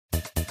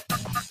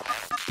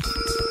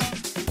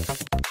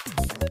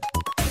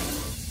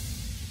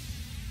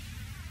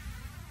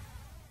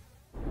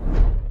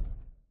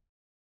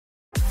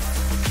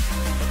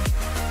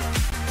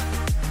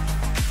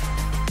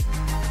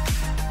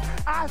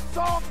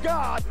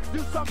God do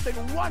something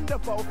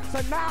wonderful.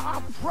 So now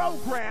I'm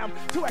programmed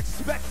to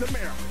expect a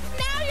miracle.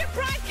 Now you're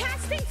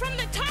broadcasting from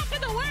the top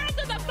of the world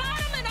to the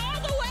bottom and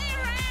all the way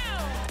around.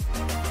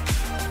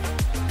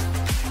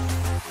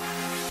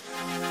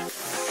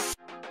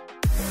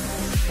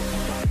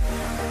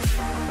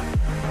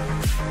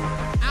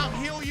 I'll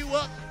heal you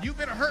up. You've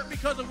been hurt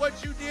because of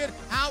what you did.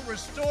 I'll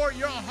restore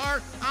your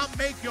heart. I'll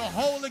make you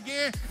whole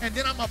again, and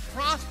then I'm going to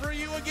prosper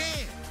you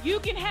again. You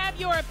can have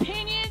your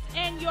opinions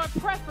and your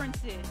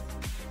preferences,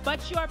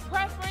 but your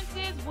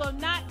preferences will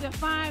not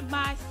define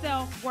my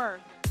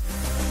self-worth.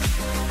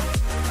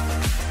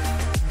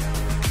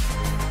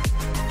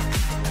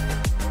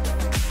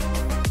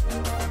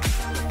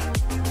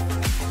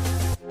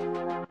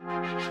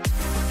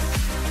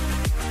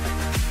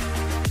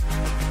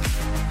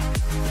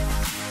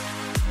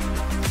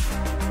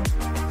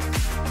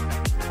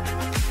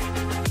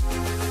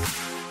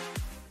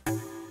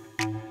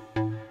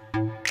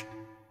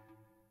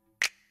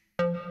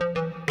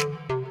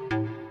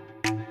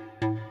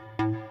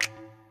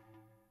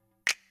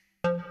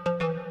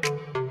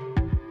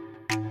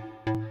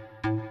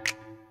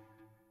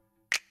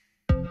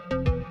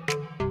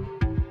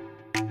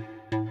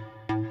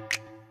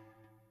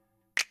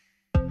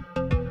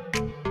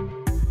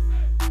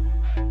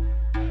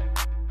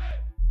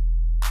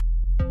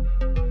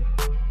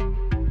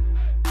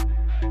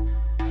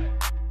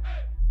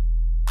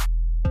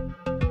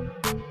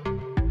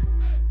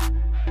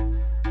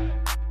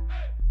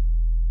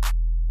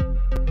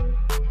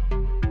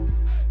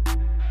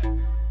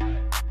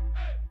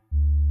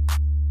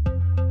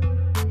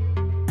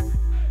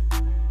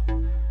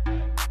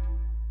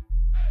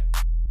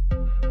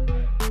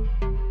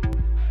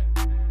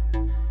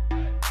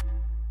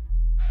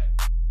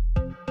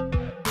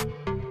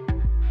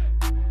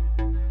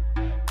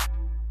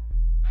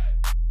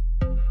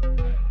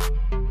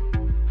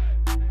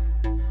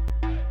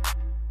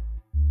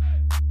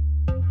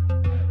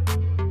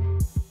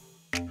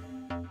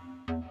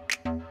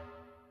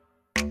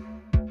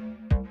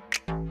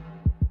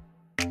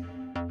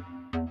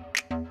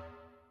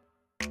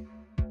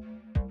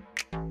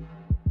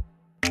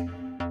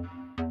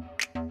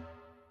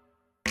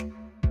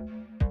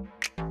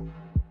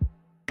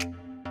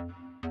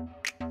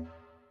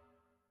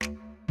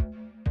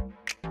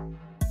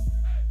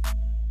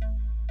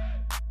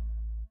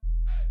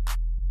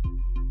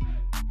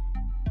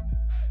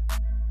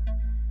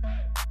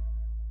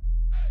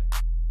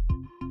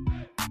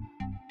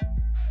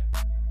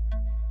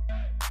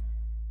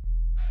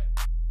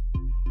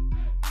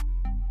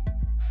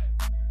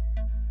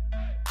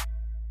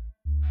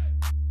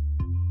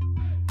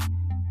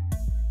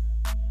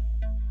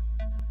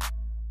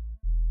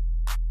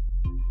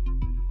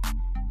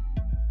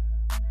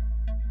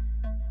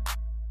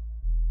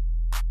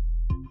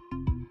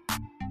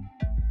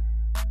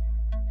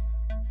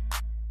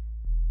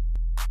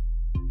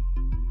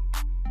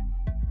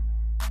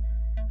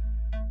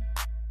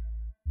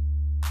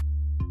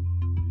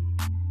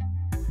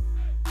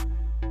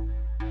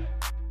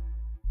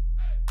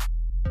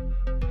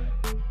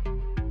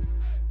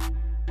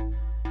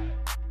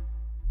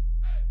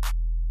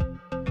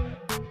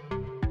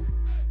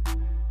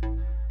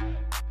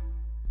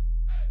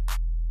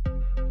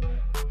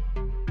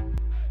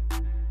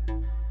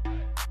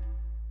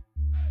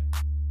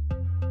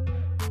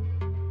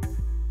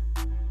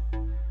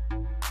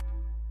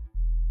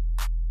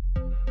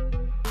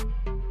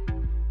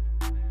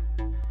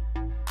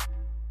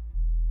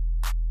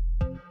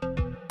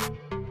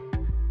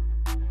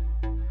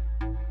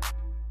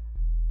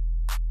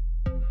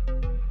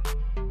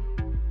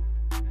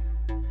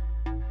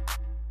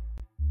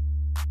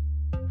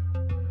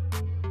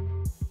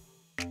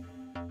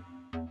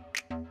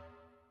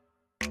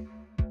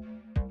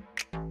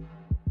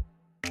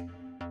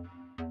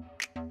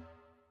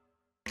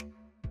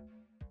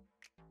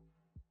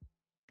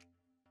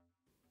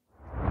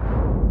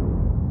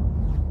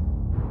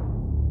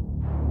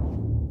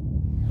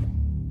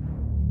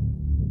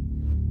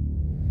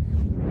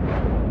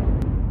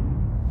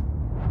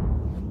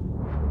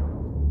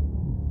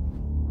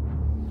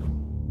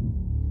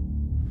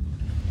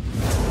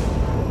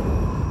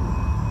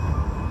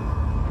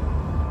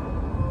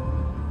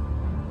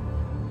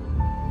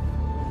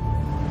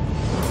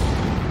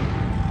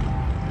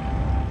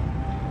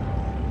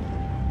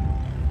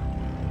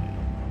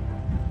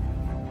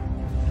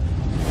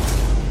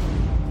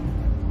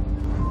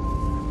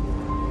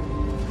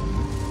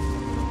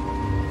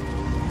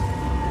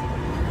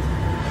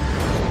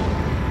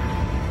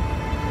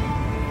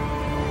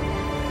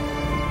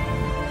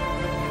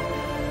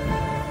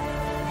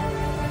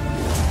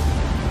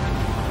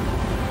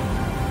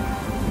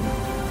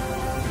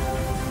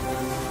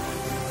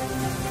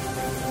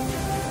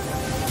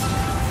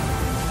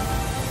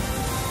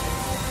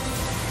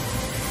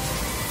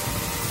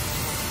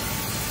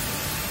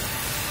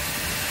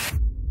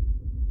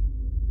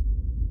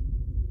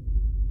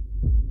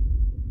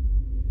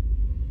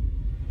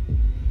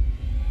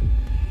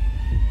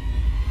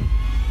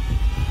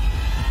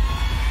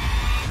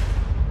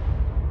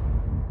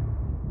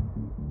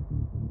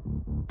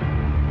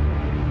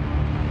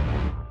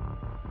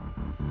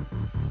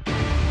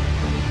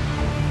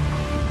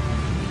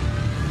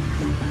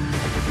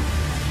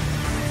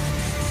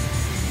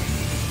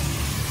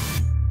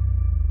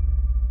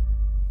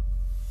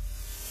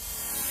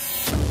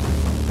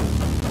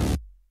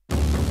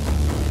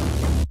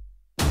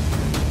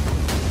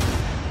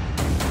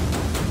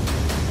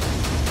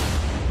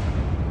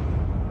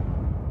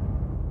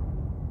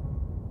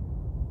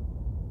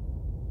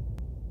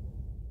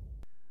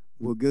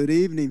 Well, good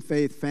evening,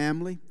 Faith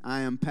family.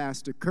 I am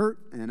Pastor Kurt,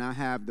 and I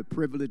have the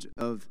privilege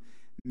of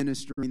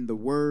ministering the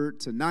word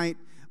tonight.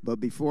 But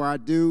before I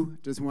do,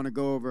 just want to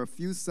go over a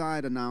few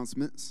side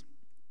announcements,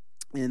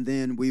 and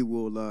then we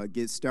will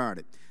get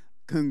started.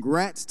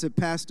 Congrats to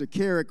Pastor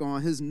Carrick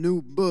on his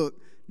new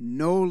book,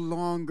 No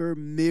Longer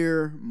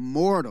Mere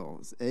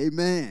Mortals.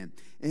 Amen.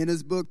 In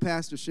his book,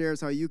 Pastor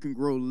shares how you can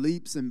grow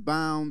leaps and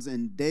bounds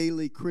in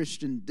daily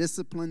Christian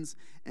disciplines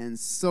and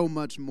so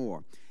much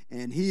more.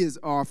 And he is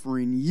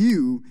offering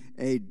you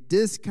a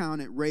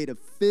discounted rate of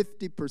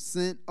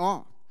 50%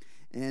 off.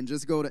 And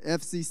just go to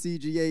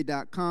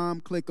fccga.com,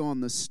 click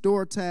on the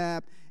store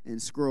tab,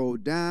 and scroll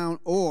down,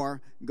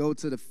 or go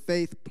to the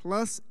Faith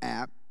Plus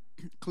app,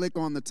 click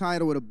on the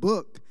title of the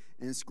book,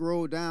 and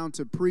scroll down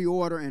to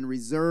pre-order and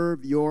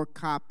reserve your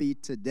copy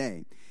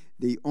today.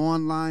 The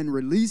online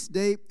release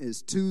date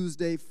is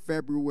Tuesday,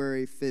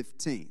 February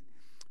 15th.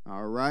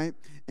 All right.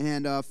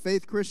 And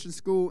Faith Christian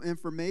School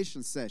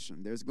information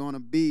session. There's going to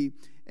be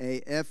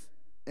a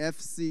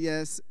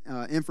FCS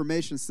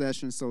information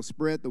session, so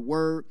spread the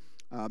word.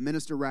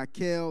 Minister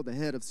Raquel, the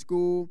head of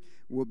school,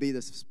 will be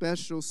the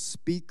special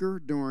speaker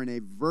during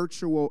a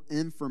virtual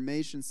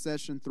information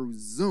session through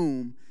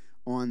Zoom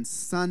on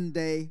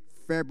Sunday,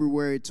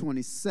 February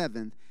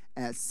 27th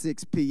at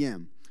 6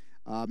 p.m.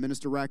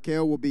 Minister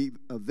Raquel will be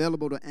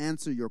available to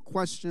answer your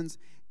questions,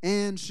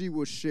 and she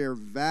will share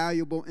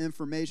valuable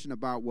information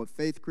about what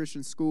Faith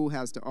Christian School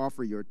has to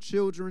offer your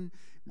children,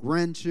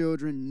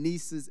 grandchildren,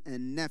 nieces,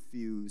 and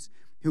nephews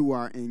who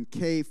are in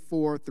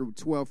K4 through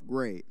 12th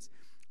grades.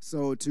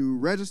 So to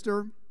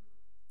register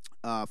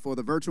for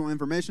the virtual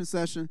information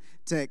session,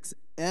 text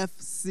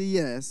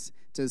FCS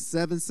to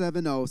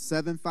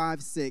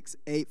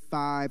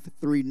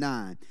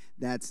 770-756-8539.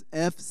 That's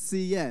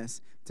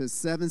FCS to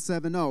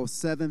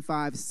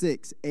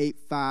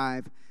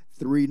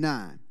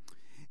 770-756-8539.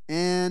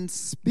 And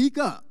speak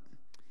up.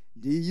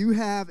 Do you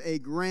have a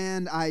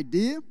grand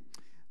idea?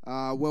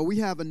 Well, we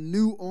have a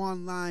new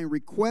online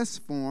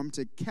request form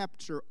to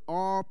capture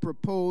all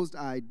proposed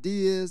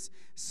ideas,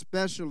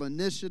 special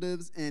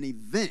initiatives, and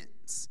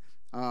events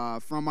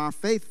from our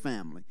faith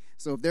family.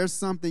 So if there's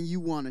something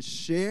you want to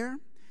share,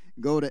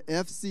 go to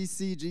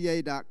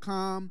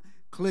fccga.com,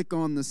 click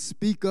on the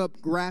Speak Up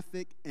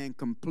graphic, and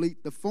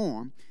complete the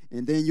form.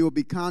 And then you'll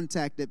be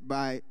contacted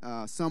by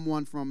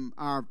someone from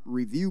our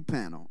review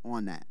panel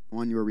on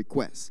your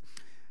request.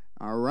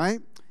 All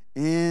right?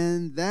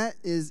 And that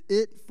is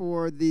it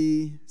for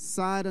the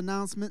side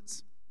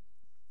announcements.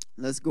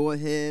 Let's go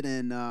ahead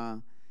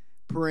and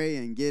pray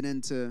and get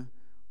into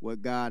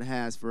what God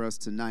has for us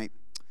tonight.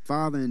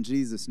 Father, in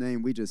Jesus'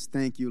 name, we just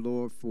thank you,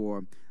 Lord,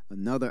 for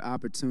another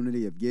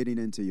opportunity of getting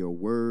into your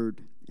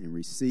word and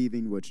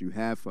receiving what you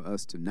have for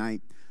us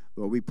tonight.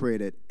 Lord, we pray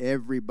that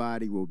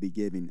everybody will be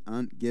given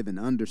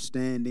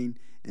understanding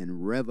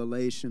and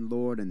revelation,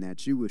 Lord, and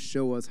that you will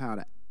show us how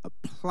to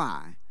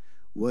apply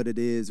what it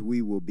is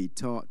we will be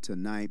taught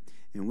tonight.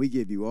 And we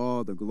give you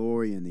all the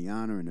glory and the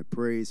honor and the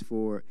praise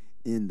for it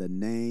in the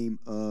name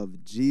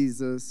of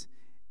Jesus.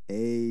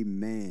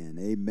 Amen.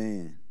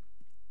 Amen.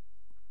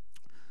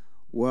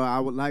 Well, I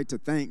would like to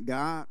thank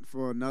God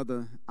for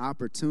another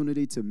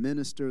opportunity to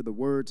minister the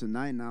word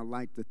tonight, and I'd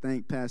like to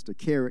thank Pastor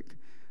Carrick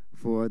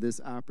for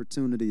this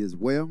opportunity as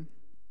well.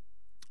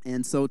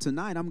 And so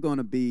tonight I'm going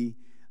to be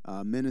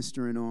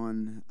ministering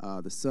on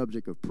the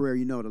subject of prayer.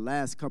 You know, the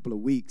last couple of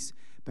weeks,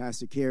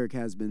 Pastor Carrick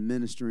has been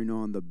ministering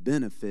on the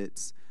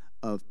benefits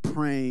of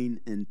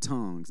praying in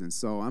tongues. And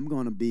so I'm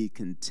going to be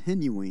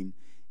continuing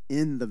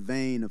in the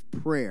vein of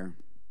prayer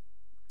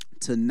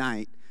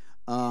tonight.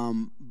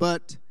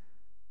 But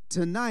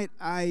tonight,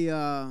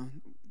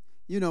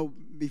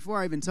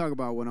 before I even talk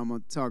about what I'm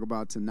going to talk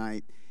about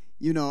tonight,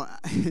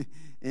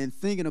 and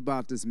thinking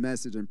about this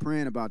message and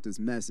praying about this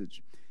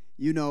message,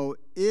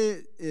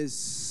 it is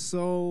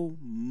so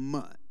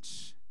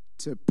much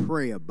to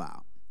pray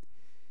about.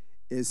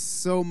 It's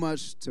so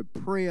much to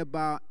pray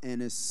about,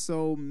 and it's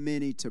so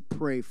many to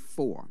pray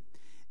for.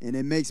 And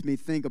it makes me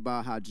think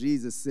about how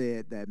Jesus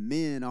said that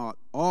men ought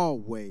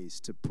always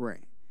to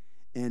pray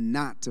and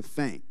not to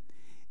faint.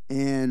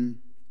 And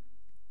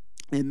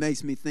it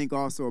makes me think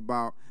also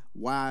about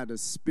why the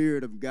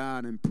Spirit of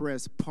God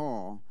impressed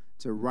Paul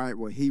to write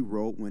what he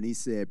wrote when he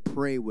said,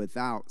 pray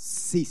without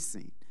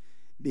ceasing,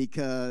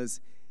 because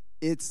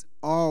it's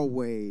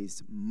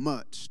always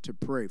much to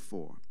pray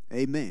for.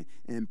 Amen.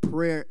 And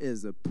prayer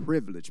is a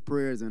privilege.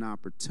 Prayer is an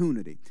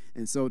opportunity.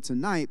 And so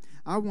tonight,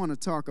 I want to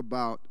talk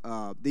about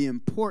the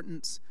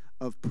importance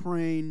of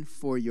praying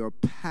for your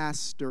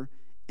pastor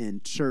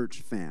and church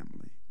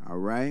family. All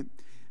right?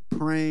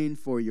 Praying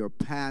for your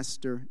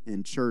pastor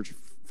and church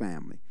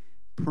family.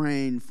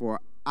 Praying for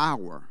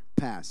our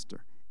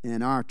pastor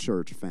and our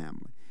church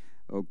family.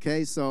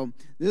 Okay, so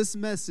this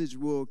message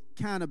will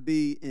kind of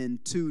be in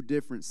two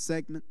different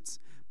segments,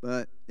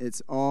 but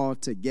it's all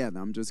together.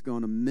 I'm just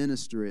going to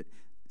minister it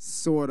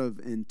sort of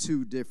in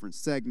two different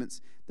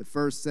segments. The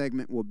first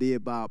segment will be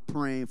about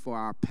praying for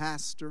our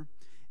pastor,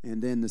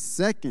 and then the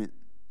second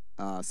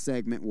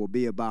segment will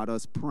be about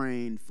us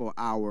praying for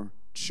our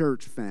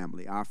church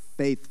family, our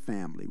faith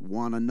family,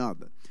 one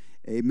another.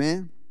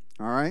 Amen?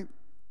 All right?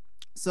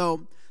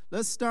 So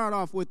let's start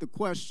off with the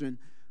question,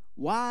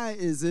 why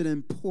is it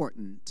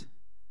important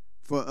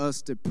for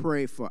us to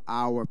pray for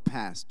our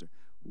pastor?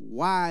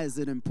 Why is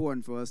it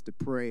important for us to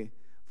pray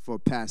for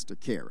Pastor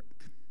Carrick?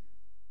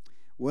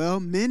 Well,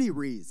 many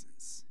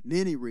reasons,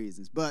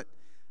 but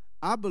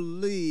I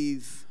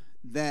believe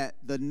that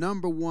the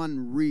number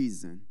one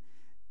reason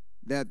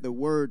that the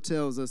word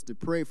tells us to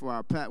pray for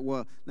our pastor,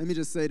 well, let me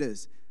just say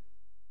this.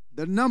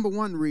 The number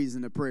one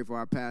reason to pray for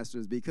our pastor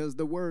is because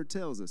the word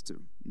tells us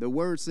to. The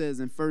word says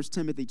in 1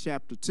 Timothy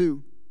chapter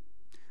 2,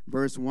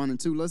 verse 1 and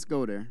 2. Let's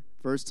go there.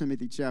 1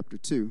 Timothy chapter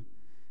 2,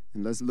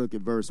 and let's look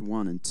at verse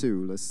 1 and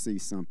 2. Let's see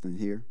something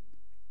here.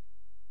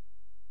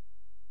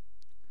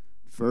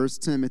 1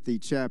 Timothy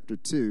chapter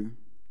 2,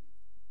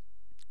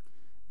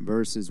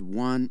 verses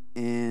 1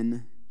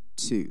 and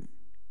 2.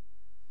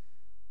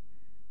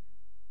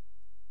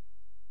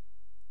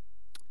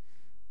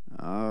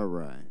 All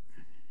right.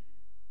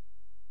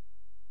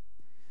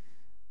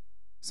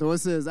 So it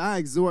says, I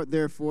exhort,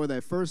 therefore,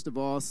 that first of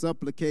all,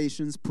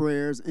 supplications,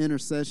 prayers,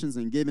 intercessions,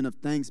 and giving of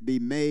thanks be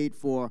made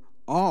for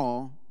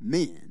all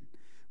men,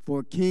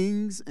 for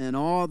kings and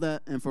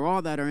for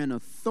all that are in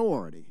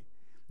authority,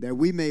 that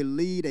we may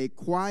lead a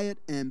quiet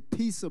and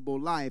peaceable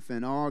life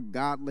in all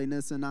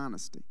godliness and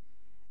honesty.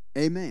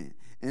 Amen.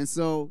 And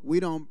so we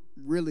don't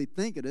really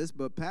think of this,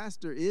 but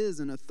pastor is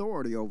an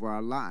authority over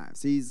our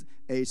lives. He's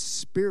a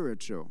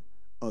spiritual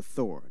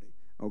authority,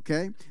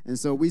 okay? And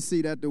so we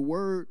see that the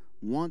word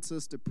wants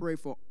us to pray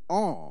for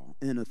all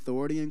in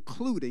authority,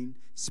 including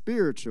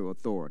spiritual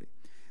authority.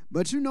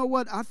 But you know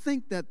what? I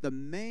think that the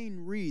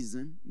main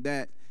reason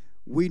that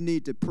we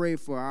need to pray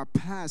for our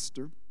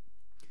pastor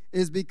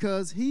is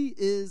because he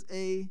is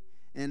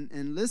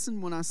and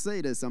listen when I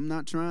say this, I'm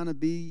not trying to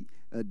be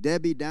a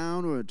Debbie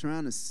Downer or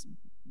trying to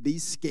be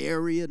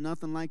scary or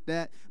nothing like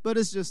that, but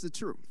it's just the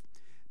truth.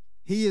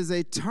 He is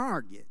a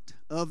target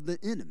of the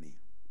enemy.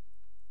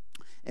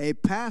 A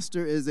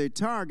pastor is a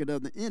target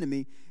of the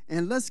enemy,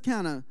 and let's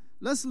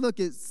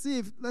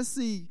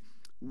see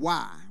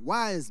why.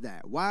 Why is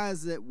that? Why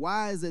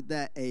is it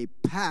that a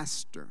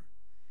pastor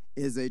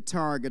is a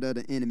target of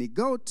the enemy?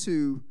 Go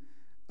to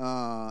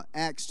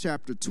Acts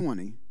chapter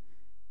 20,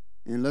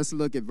 and let's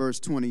look at verse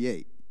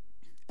 28.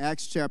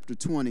 Acts chapter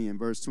 20 and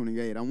verse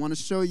 28. I want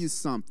to show you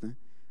something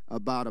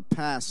about a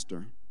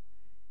pastor,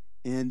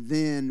 and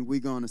then we're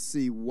going to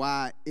see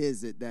why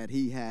is it that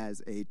he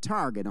has a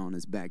target on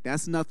his back.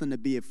 That's nothing to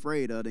be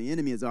afraid of. The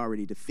enemy is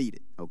already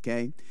defeated,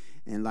 okay?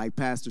 And like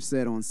Pastor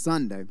said on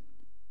Sunday,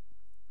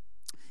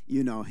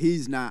 you know,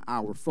 he's not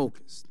our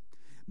focus.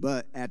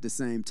 But at the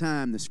same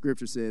time, the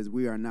scripture says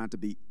we are not to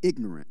be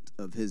ignorant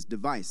of his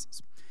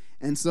devices.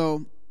 And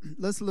so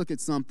let's look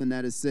at something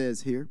that it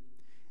says here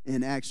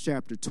in Acts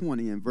chapter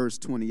 20 and verse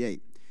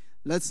 28.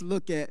 Let's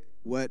look at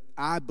what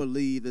I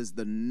believe is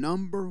the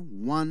number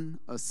one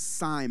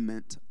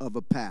assignment of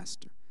a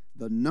pastor.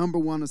 The number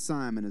one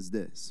assignment is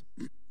this.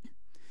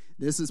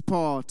 This is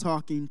Paul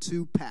talking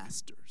to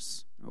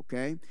pastors,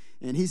 okay?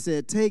 And he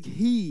said, take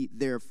heed,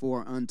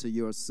 therefore, unto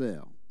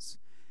yourselves,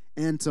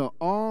 and to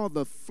all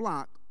the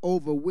flock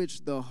over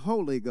which the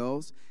Holy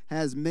Ghost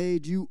has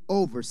made you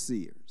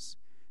overseers,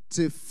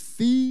 to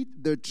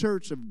feed the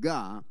church of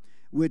God,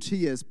 which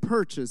he has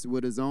purchased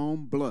with his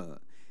own blood.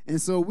 And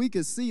so we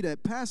could see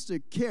that Pastor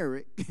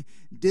Carrick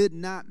did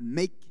not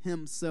make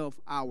himself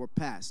our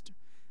pastor.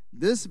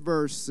 This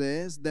verse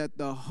says that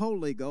the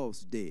Holy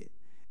Ghost did.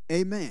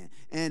 Amen.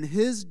 And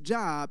his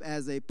job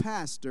as a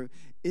pastor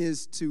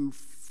is to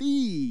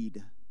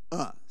feed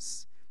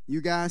us. You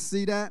guys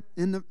see that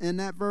in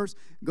that verse?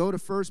 Go to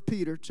 1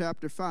 Peter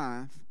chapter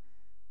 5.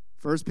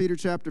 1 Peter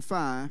chapter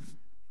 5,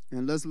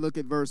 and let's look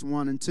at verse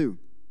 1 and 2.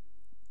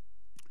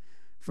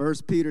 1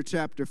 Peter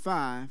chapter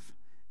 5,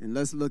 and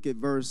let's look at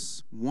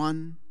verse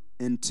 1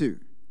 and 2.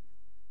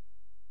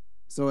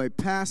 So a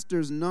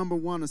pastor's number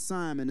one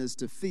assignment is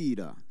to feed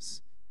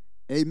us.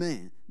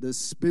 Amen. The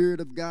Spirit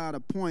of God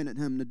appointed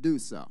him to do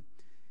so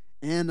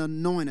and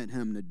anointed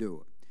him to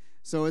do it.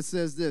 So it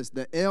says this,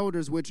 the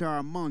elders which are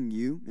among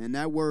you, and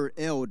that word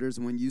elders,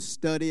 when you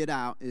study it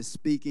out, is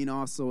speaking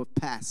also of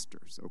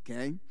pastors,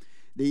 okay?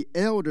 The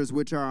elders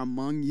which are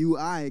among you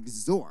I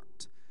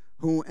exhort,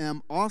 who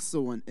am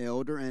also an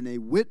elder and a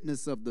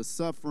witness of the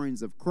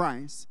sufferings of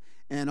Christ,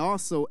 and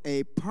also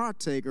a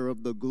partaker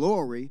of the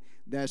glory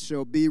that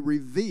shall be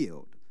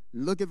revealed.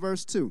 Look at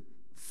verse 2.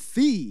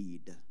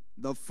 Feed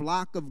the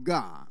flock of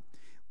God,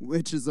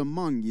 which is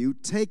among you,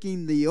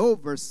 taking the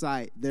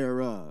oversight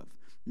thereof,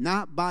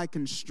 not by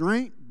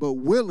constraint, but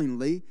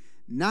willingly,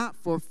 not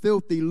for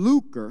filthy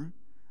lucre,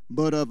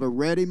 but of a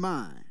ready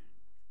mind.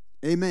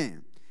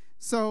 Amen.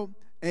 So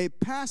a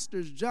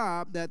pastor's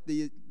job that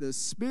the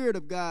Spirit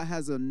of God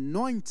has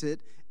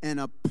anointed and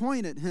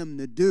appointed him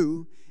to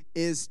do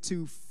is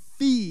to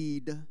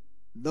feed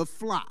the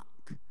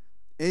flock.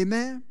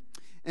 Amen.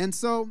 And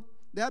so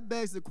that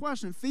begs the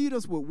question, feed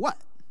us with what?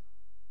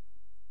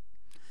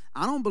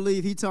 I don't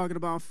believe he's talking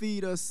about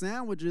feed us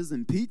sandwiches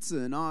and pizza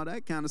and all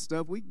that kind of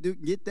stuff. We can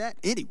get that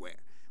anywhere.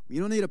 You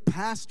don't need a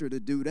pastor to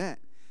do that.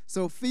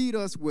 So feed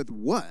us with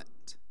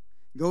what?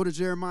 Go to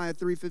Jeremiah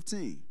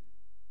 3:15.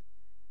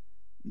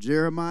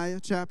 Jeremiah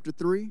chapter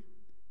 3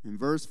 and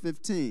verse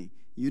 15.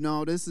 You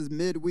know, this is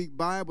midweek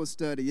Bible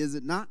study, is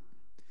it not?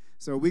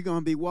 So we're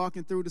going to be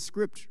walking through the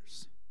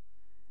scriptures.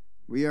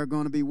 We are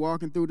going to be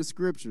walking through the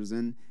scriptures.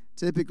 And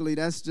typically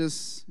that's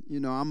just,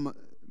 I'm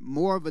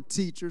more of a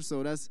teacher,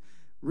 so that's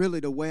really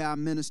the way I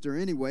minister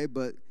anyway.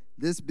 But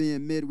this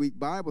being midweek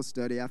Bible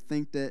study, I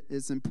think that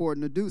it's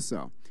important to do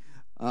so.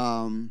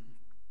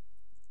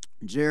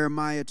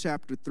 Jeremiah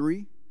chapter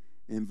 3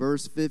 and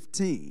verse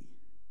 15.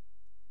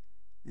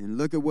 And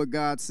look at what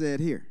God said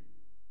here.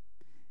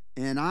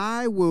 And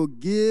I will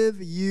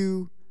give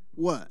you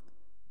what?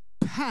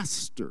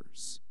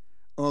 Pastors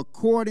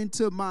according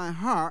to my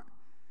heart,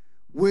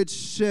 which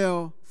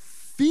shall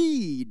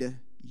feed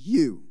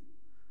you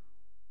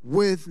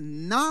with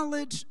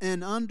knowledge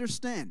and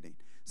understanding.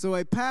 So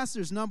a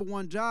pastor's number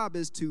one job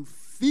is to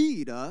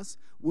feed us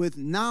with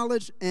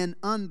knowledge and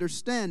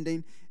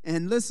understanding.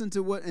 And listen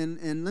to what,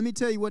 and let me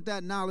tell you what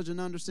that knowledge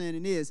and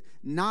understanding is.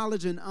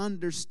 Knowledge and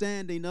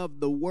understanding of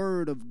the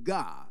Word of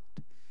God.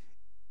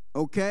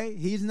 Okay?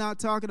 He's not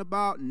talking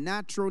about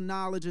natural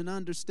knowledge and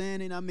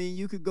understanding. I mean,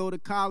 you could go to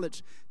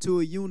college, to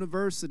a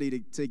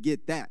university to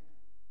get that.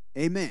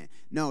 Amen.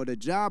 No, the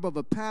job of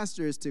a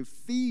pastor is to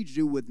feed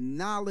you with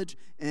knowledge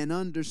and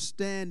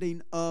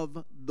understanding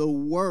of the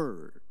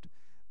Word.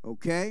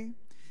 Okay?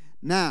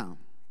 Now,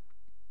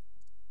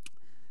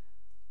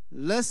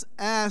 let's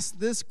ask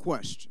this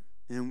question.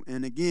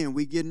 And again,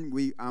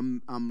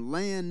 I'm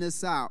laying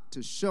this out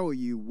to show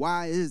you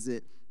why is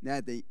it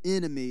that the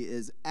enemy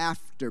is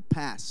after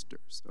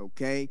pastors,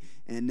 okay?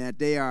 And that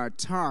they are a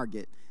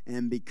target.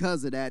 And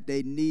because of that,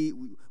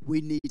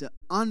 we need to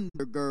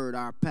undergird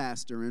our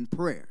pastor in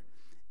prayer.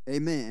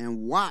 Amen.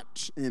 And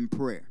watch in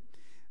prayer.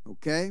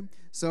 Okay?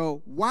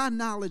 So why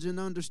knowledge and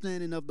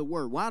understanding of the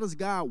Word? Why does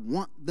God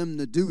want them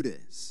to do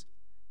this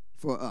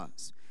for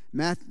us?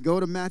 Go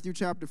to Matthew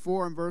chapter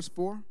 4 and verse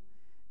 4.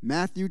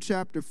 Matthew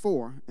chapter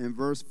 4 and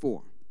verse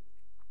 4.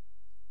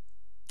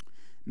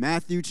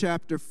 Matthew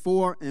chapter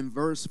 4 and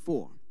verse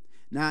 4.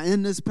 Now,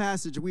 in this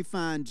passage, we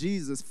find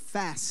Jesus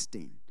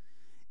fasting.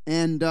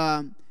 And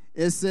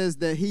it says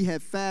that he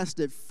had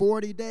fasted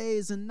 40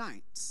 days and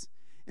nights.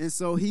 And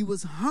so he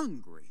was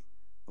hungry,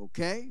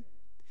 okay?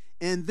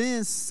 And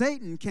then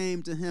Satan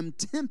came to him,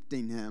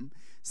 tempting him,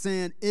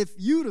 saying, if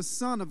you the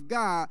Son of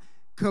God,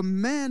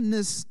 command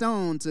this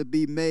stone to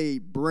be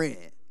made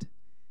bread.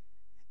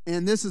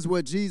 And this is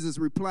what Jesus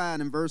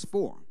replied in verse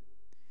 4.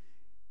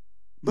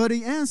 But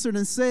he answered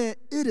and said,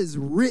 it is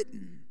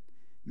written,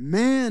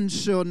 man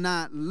shall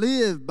not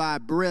live by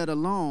bread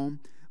alone,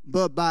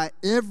 but by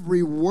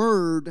every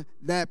word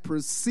that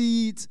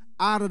proceeds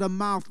out of the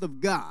mouth of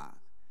God.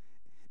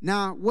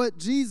 Now, what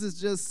Jesus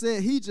just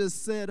said, he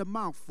just said a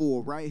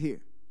mouthful right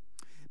here.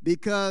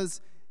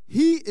 Because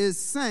he is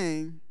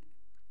saying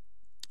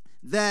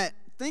that,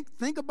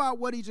 think about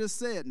what he just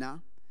said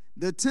now.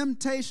 The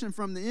temptation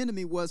from the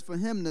enemy was for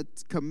him to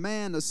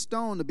command a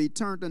stone to be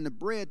turned into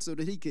bread so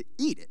that he could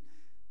eat it.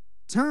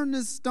 Turn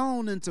this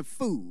stone into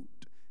food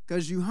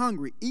because you're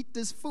hungry. Eat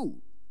this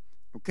food,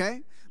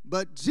 okay?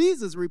 But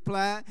Jesus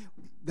replied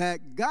that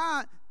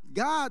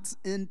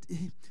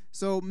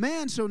so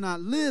man shall not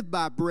live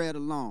by bread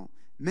alone.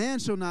 Man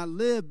shall not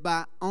live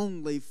by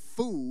only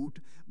food,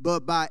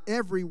 but by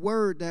every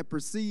word that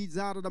proceeds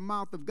out of the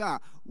mouth of God.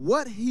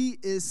 What he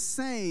is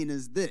saying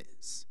is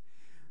this,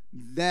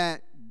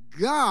 that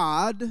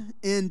God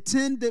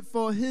intended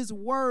for his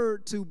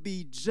word to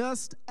be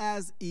just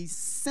as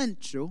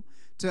essential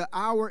to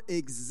our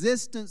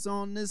existence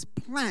on this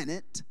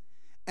planet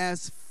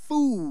as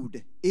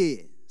food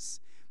is.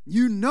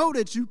 You know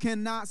that you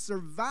cannot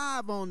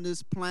survive on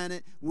this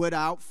planet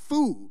without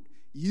food.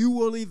 You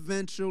will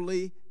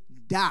eventually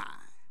die.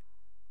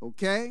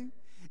 Okay?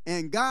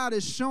 And God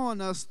is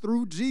showing us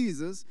through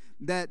Jesus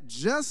that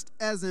just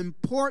as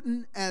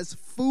important as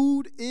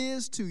food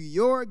is to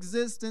your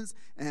existence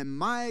and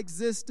my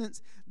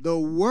existence, the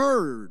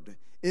Word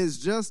is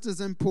just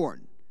as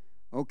important.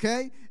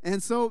 Okay?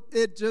 And so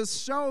it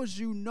just shows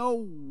you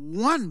no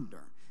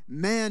wonder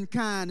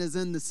mankind is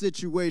in the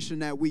situation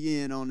that we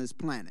in on this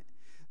planet.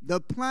 The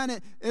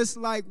planet, it's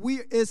like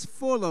it's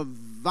full of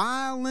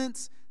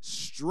violence,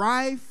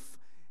 strife,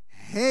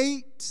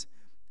 hate,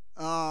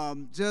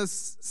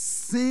 just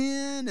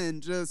sin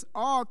and just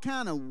all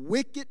kind of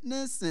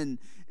wickedness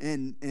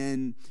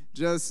and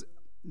just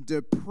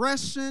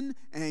depression,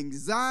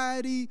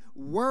 anxiety,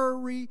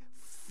 worry,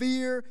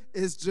 fear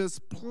is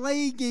just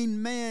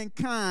plaguing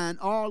mankind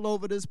all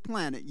over this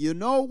planet. You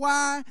know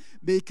why?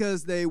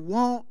 Because they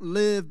won't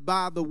live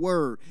by the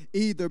word,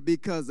 either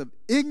because of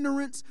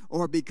ignorance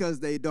or because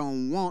they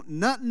don't want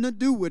nothing to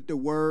do with the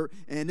word,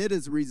 and it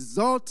is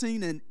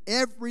resulting in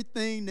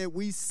everything that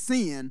we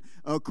seeing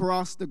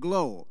across the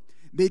globe.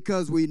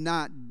 because we're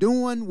not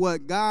doing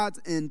what God's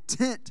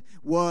intent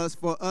was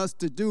for us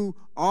to do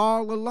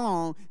all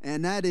along,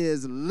 and that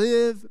is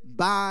live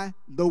by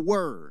the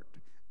word.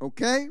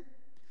 Okay?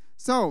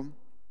 So,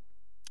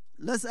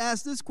 let's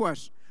ask this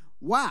question.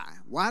 Why?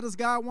 Why does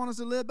God want us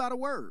to live by the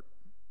word?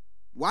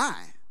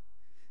 Why?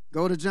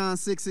 Go to John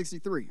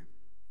 6:63.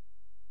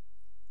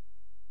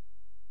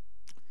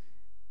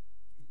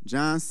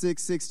 John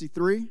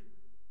 6:63.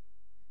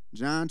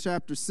 John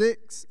chapter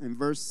 6 and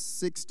verse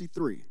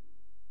 63.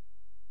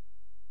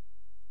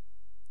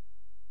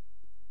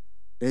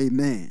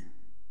 Amen.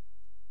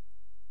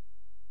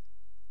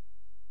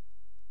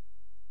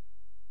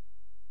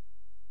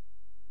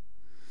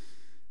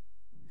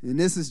 And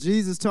this is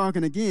Jesus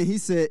talking again. He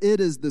said,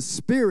 "It is the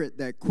spirit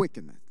that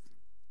quickeneth.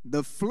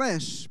 The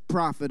flesh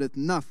profiteth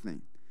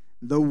nothing.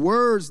 The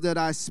words that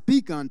I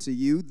speak unto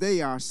you,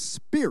 they are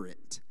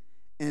spirit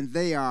and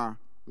they are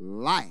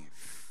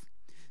life."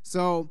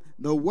 So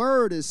the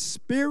word is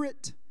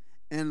spirit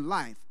and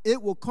life.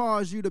 It will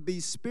cause you to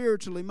be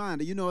spiritually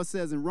minded. You know, it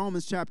says in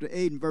Romans chapter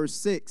 8 and verse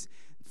 6,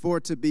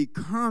 "For to be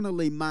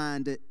carnally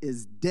minded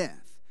is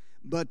death,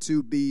 but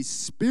to be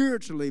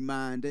spiritually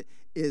minded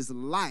is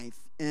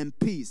life and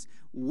peace."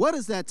 What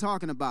is that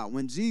talking about?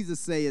 When Jesus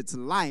say it's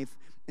life,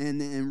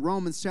 and in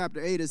Romans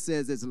chapter 8 it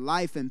says it's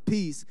life and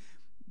peace,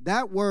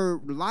 that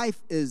word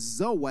life is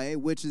Zoe,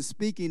 which is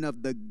speaking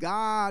of the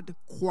God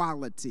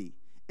quality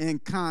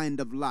and kind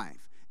of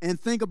life. And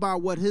think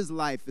about what his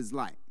life is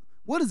like.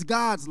 What is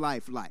God's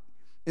life like?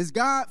 Is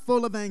God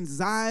full of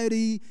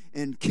anxiety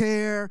and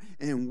care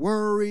and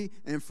worry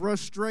and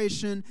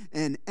frustration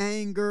and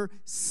anger,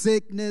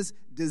 sickness,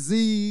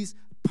 disease,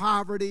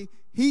 poverty?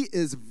 He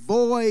is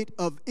void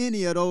of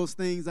any of those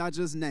things I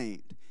just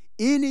named.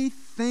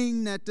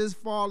 Anything that this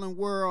fallen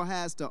world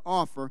has to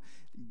offer,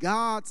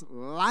 God's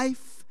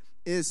life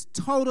is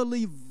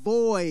totally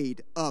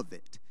void of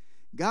it.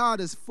 God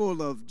is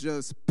full of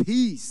just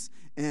peace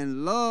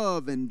and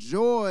love and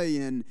joy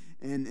and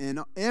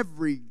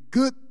every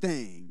good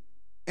thing.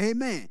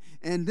 Amen.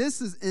 And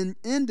this is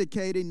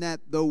indicating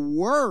that the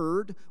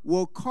word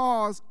will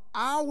cause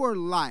our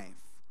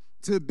life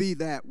to be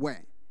that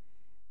way.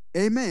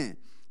 Amen.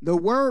 The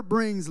word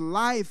brings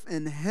life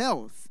and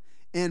health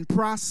and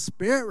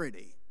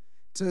prosperity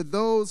to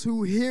those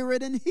who hear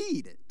it and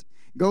heed it.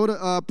 Go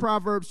to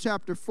Proverbs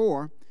chapter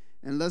 4,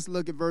 and let's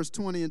look at verse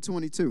 20 and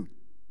 22.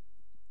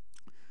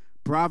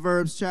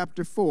 Proverbs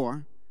chapter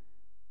 4,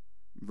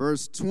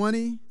 verse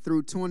 20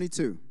 through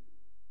 22.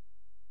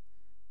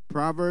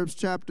 Proverbs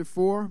chapter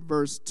 4,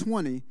 verse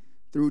 20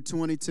 through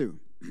 22.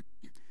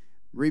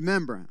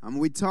 Remember,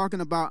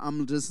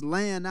 I'm just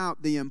laying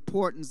out the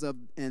importance of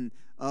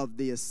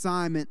the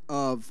assignment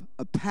of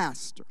a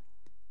pastor,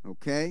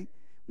 okay?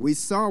 We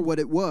saw what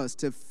it was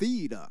to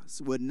feed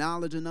us with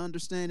knowledge and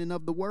understanding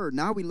of the word.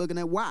 Now we're looking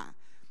at why.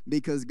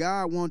 Because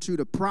God wants you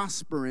to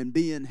prosper and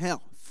be in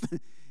health.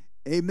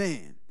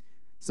 Amen.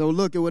 So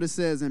look at what it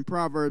says in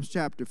Proverbs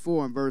chapter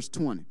 4 and verse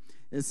 20.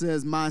 It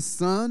says, "My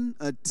son,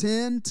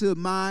 attend to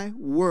my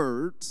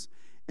words,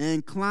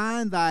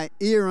 incline thy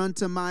ear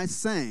unto my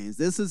sayings."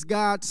 This is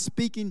God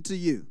speaking to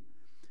you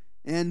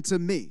and to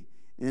me.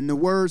 And the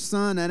word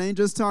son, that ain't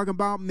just talking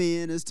about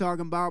men, it's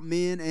talking about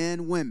men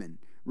and women.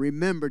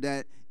 Remember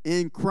that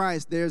in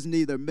Christ there's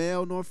neither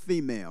male nor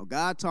female.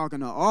 God talking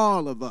to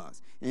all of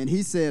us. And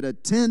he said,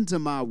 "Attend to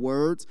my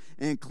words,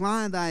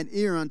 incline thine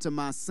ear unto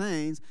my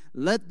sayings,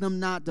 let them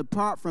not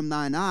depart from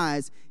thine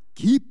eyes,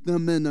 keep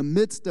them in the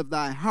midst of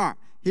thy heart."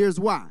 Here's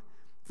why.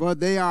 "For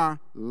they are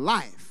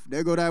life."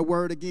 There go that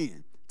word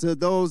again. "To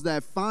those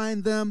that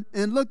find them,"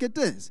 and look at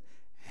this,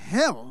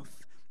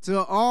 "health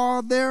to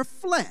all their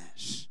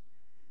flesh."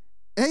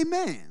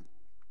 Amen.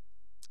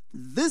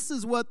 This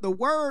is what the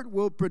word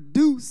will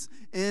produce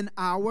in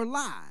our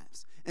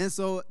lives. And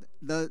so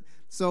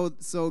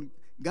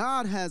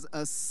God has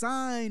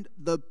assigned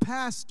the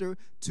pastor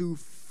to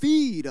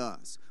feed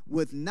us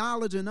with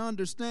knowledge and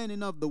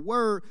understanding of the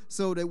word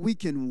so that we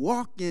can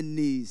walk in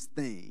these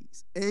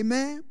things.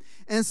 Amen?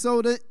 And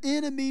so the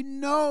enemy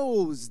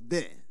knows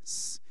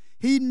this.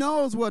 He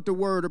knows what the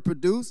word will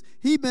produce.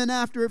 He's been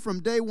after it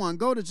from day one.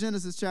 Go to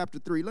Genesis chapter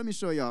 3. Let me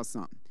show y'all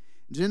something.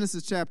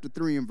 Genesis chapter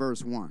 3 and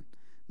verse 1.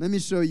 Let me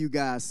show you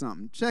guys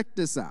something. Check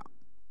this out.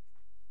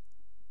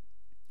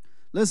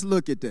 Let's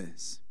look at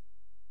this.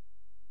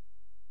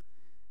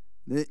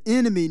 The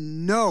enemy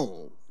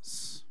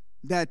knows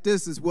that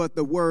this is what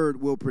the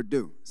word will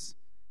produce.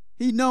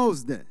 He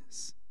knows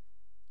this.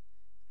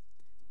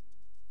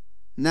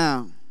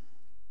 Now,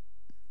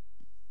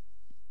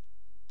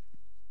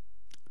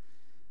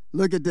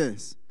 look at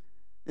this.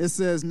 It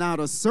says, "Now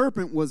the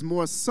serpent was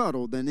more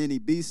subtle than any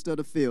beast of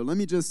the field." Let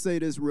me just say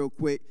this real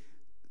quick.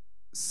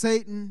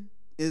 Satan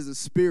is a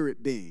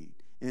spirit being.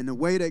 And the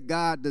way that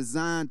God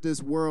designed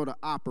this world to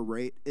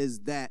operate is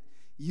that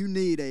you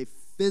need a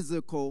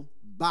physical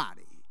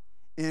body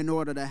in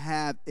order to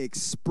have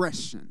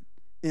expression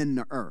in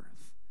the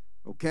earth.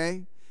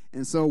 Okay?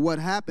 And so what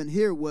happened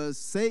here was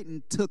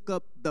Satan took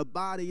up the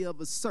body of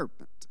a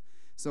serpent.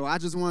 So I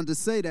just wanted to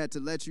say that to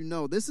let you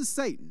know this is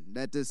Satan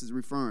that this is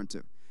referring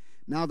to.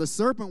 Now the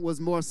serpent was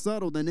more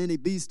subtle than any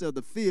beast of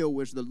the field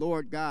which the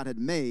Lord God had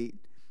made.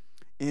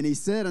 And he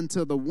said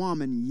unto the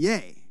woman,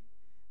 Yea,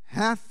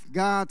 hath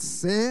God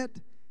said,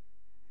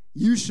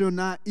 You shall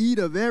not eat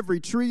of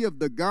every tree of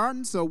the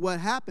garden? So what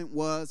happened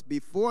was,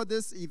 before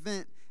this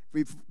event,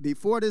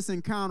 before this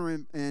encounter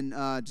in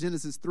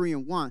Genesis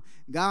 3:1,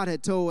 God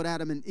had told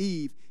Adam and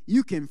Eve,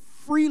 you can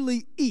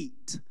freely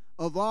eat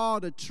of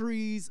all the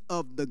trees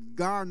of the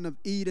Garden of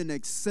Eden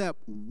except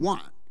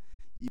one.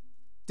 You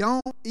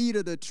don't eat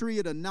of the tree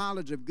of the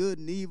knowledge of good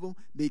and evil,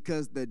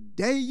 because the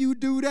day you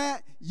do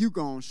that, you're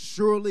going to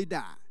surely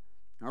die.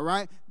 All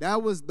right?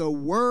 That was the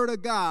word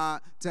of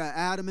God to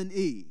Adam and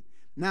Eve.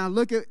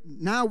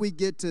 Now we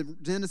get to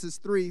Genesis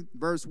 3,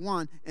 verse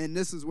 1, and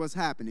this is what's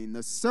happening.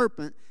 The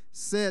serpent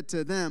said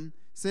to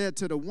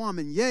the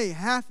woman, Yea,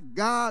 hath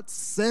God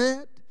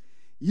said,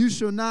 You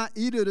shall not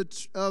eat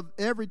of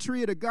every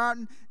tree of the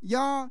garden?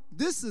 Y'all,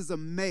 this is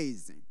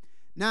amazing.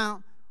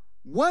 Now,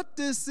 what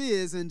this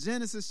is in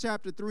Genesis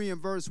chapter 3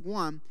 and verse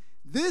 1,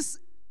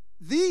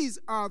 these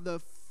are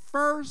the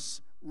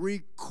first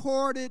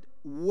recorded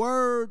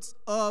words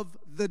of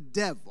the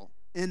devil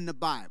in the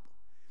Bible.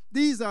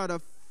 These are the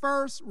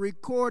first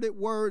recorded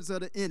words of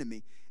the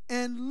enemy.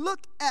 And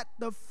look at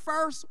the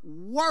first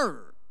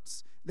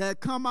words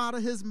that come out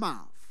of his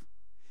mouth.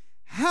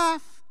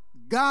 Hath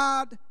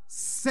God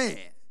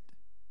said.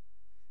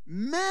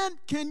 Man,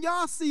 can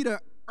y'all see the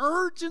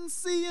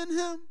urgency in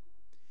him?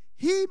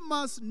 He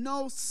must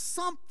know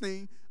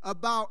something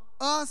about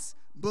us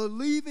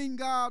believing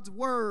God's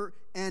word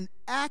and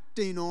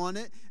acting on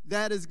it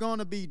that is going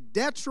to be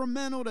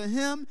detrimental to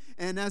him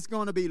and that's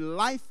going to be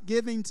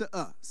life-giving to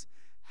us.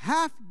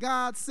 Hath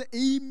God said,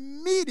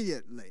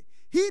 immediately.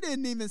 He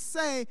didn't even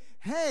say,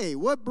 hey,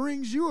 what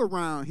brings you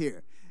around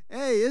here?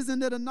 Hey,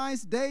 isn't it a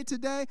nice day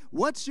today?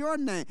 What's your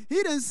name? He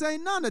didn't say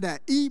none of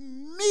that.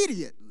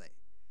 Immediately,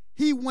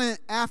 he went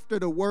after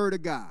the word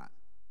of God.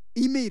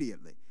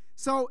 Immediately.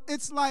 So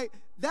it's like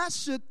that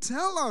should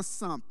tell us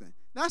something.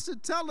 That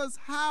should tell us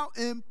how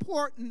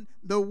important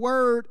the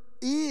word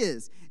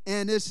is.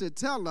 And it should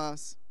tell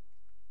us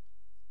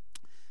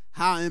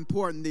how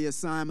important the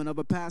assignment of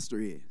a pastor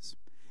is.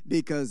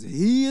 Because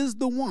he is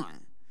the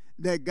one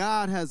that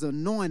God has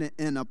anointed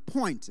and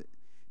appointed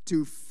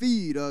to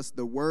feed us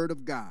the word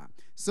of God.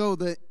 So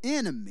the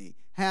enemy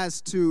has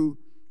to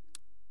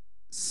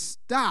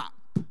stop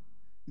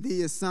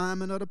the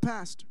assignment of the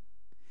pastor.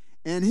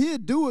 And he'll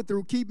do it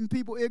through keeping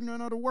people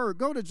ignorant of the word.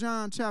 Go to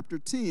John chapter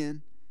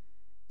 10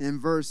 and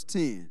verse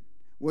 10.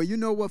 Well, you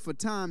know what, for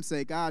time's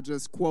sake, I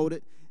just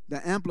quoted.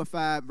 The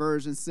Amplified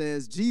version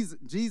says,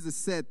 Jesus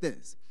said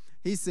this.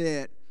 He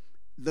said,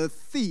 the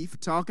thief,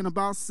 talking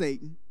about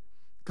Satan,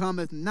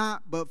 cometh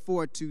not but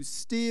for to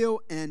steal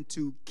and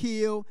to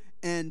kill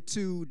and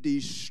to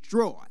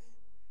destroy.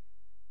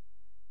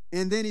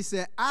 And then he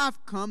said,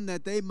 I've come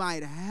that they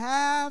might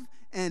have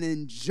and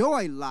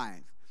enjoy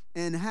life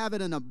and have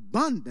it in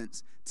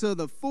abundance to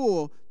the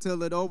full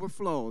till it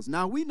overflows.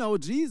 Now we know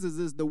Jesus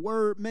is the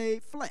word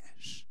made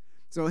flesh.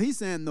 So he's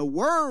saying the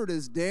word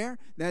is there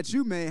that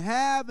you may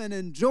have and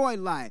enjoy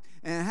life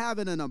and have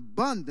it in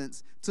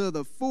abundance to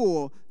the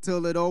full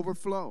till it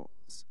overflows.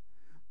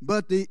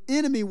 But the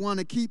enemy want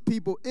to keep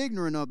people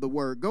ignorant of the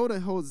word. Go to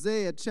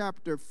Hosea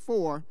chapter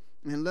 4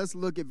 and let's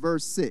look at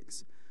verse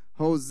 6.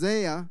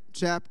 Hosea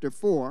chapter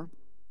 4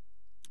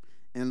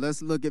 and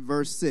let's look at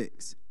verse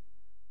 6.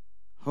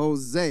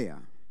 Hosea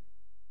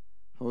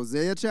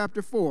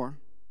chapter 4,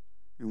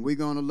 and we're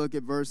going to look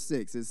at verse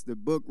 6. It's the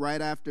book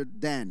right after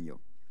Daniel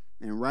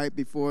and right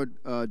before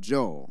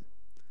Joel.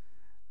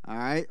 All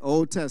right,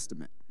 Old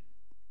Testament.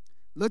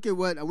 Look at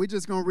what, we're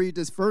just going to read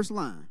this first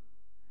line.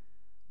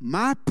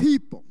 My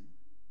people,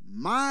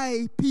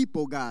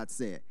 God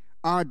said,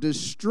 are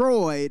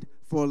destroyed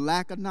for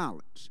lack of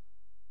knowledge.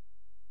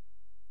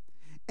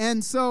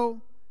 And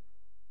so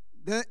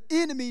the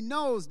enemy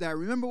knows that.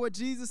 Remember what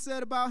Jesus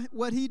said about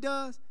what he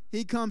does?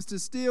 He comes to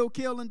steal,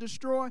 kill, and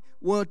destroy.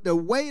 Well, the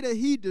way that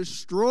he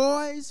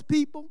destroys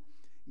people,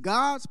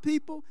 God's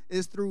people,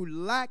 is through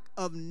lack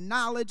of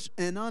knowledge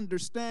and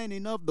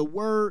understanding of the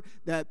word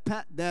that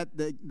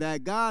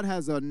God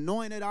has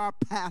anointed our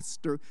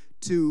pastor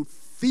to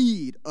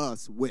feed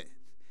us with.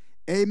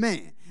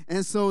 Amen.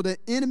 And so the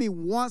enemy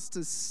wants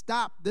to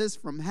stop this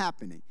from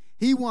happening.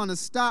 He wants to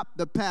stop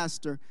the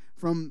pastor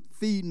from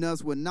feeding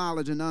us with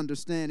knowledge and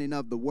understanding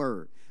of the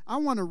word. I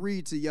want to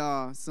read to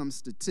y'all some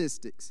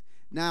statistics.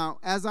 Now,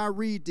 as I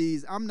read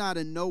these, I'm not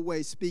in no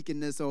way speaking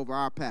this over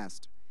our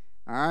pastor.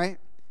 All right?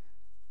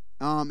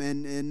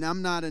 And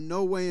I'm not in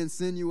no way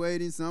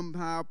insinuating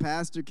somehow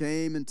pastor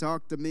came and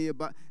talked to me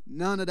about,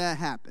 none of that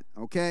happened,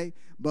 okay?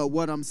 But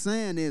what I'm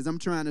saying is I'm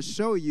trying to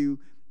show you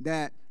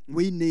that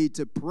we need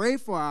to pray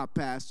for our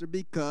pastor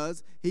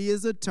because he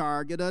is a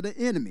target of the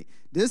enemy.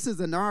 This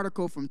is an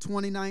article from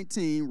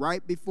 2019,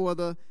 right before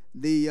the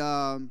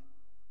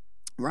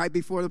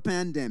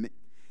pandemic,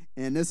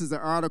 and this is an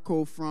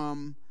article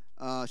from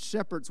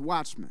Shepherd's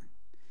Watchman,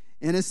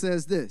 and it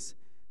says this: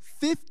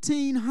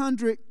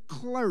 1,500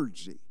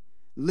 clergy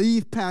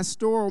leave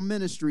pastoral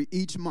ministry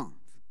each month.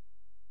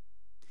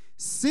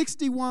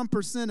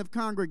 61% of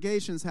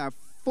congregations have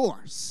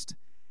forced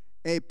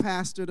a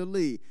pastor to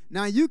lead.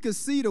 Now, you can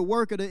see the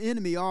work of the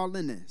enemy all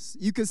in this.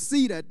 You can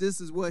see that this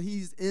is what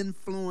he's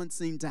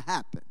influencing to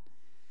happen.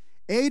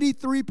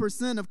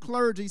 83% of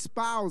clergy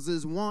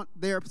spouses want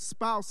their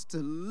spouse to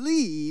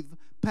leave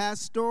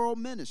pastoral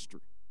ministry.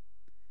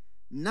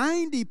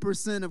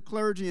 90% of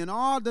clergy in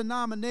all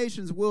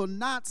denominations will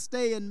not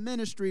stay in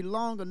ministry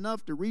long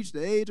enough to reach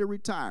the age of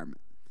retirement.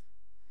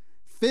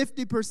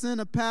 50%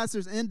 of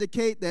pastors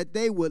indicate that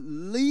they would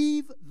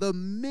leave the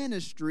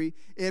ministry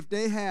if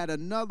they had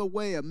another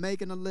way of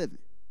making a living.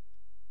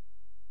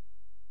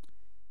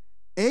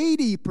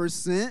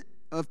 80%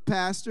 of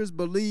pastors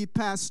believe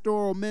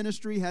pastoral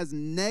ministry has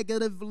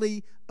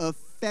negatively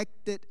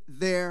affected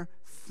their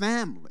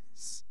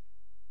families.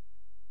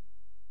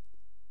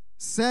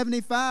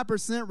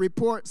 75%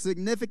 report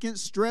significant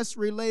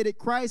stress-related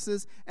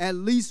crisis at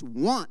least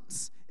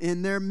once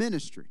in their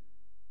ministry.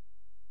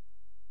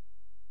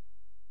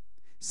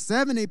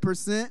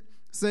 70%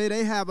 say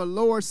they have a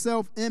lower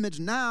self-image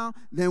now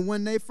than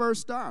when they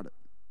first started.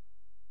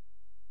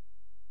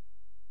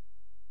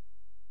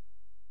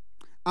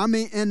 I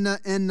mean, in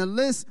the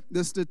list,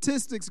 the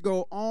statistics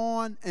go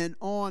on and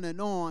on and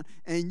on,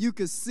 and you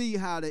can see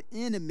how the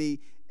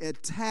enemy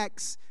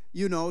attacks,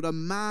 the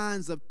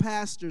minds of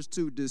pastors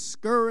to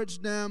discourage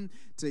them,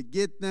 to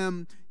get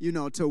them,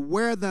 to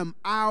wear them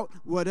out,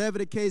 whatever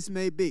the case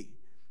may be.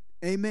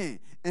 Amen.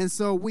 And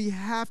so we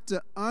have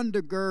to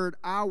undergird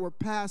our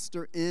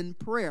pastor in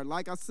prayer.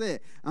 Like I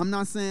said, I'm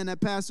not saying that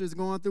pastor is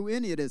going through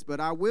any of this, but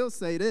I will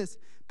say this.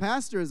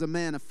 Pastor is a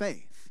man of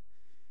faith.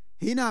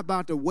 He's not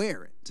about to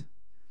wear it.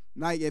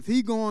 Like if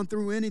he going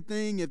through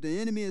anything, if the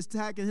enemy is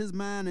attacking his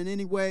mind in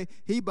any way,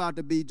 he about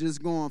to be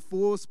just going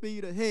full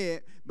speed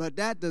ahead. But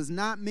that does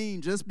not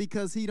mean just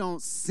because he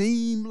don't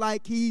seem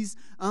like he's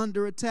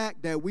under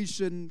attack that we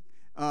shouldn't,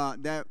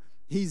 that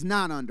he's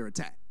not under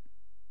attack.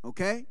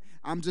 Okay?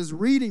 I'm just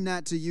reading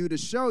that to you to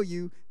show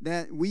you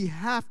that we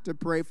have to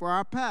pray for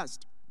our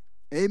pastor.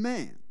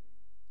 Amen.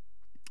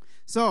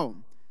 So,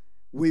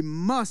 we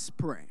must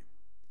pray.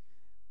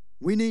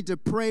 We need to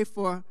pray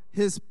for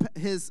his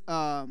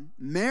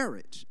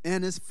marriage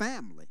and his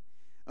family,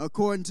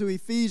 according to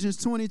Ephesians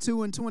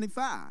 22 and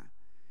 25.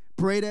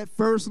 Pray that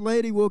First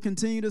Lady will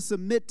continue to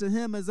submit to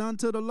him as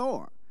unto the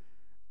Lord.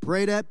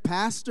 Pray that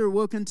pastor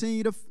will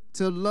continue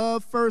to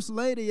love First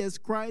Lady as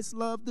Christ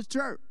loved the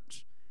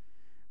church.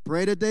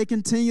 Pray that they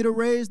continue to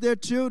raise their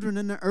children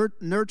in the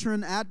nurture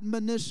and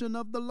admonition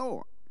of the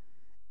Lord.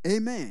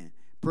 Amen.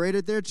 Pray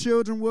that their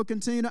children will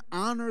continue to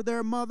honor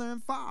their mother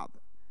and father.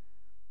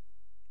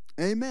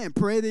 Amen.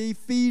 Pray the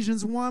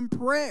Ephesians 1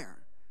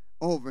 prayer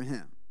over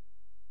him.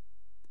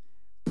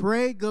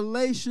 Pray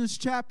Galatians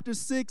chapter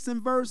 6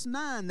 and verse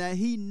 9 that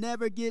he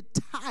never get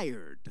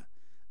tired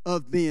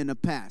of being a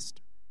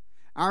pastor.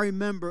 I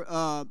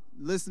remember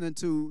listening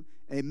to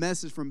a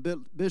message from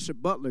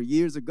Bishop Butler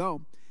years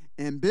ago.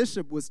 And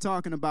Bishop was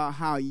talking about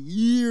how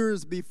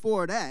years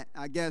before that,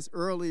 I guess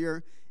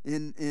earlier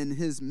in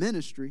his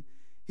ministry,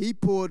 he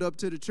pulled up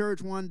to the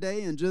church one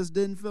day and just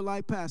didn't feel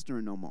like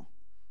pastoring no more.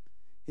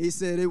 He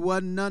said it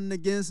wasn't nothing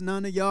against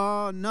none of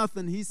y'all,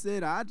 nothing. He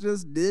said, I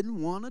just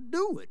didn't want to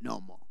do it no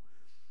more.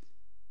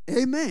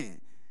 Amen.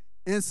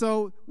 And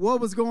so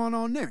what was going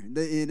on there?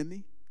 The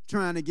enemy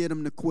trying to get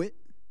him to quit.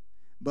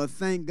 But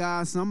thank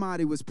God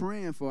somebody was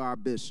praying for our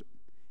bishop.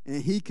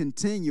 And he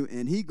continued,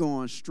 and he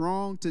going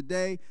strong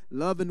today,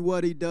 loving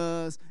what he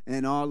does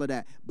and all of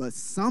that. But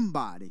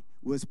somebody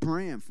was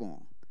praying for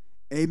him.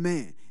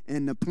 Amen.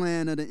 And the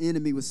plan of the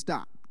enemy was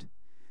stopped.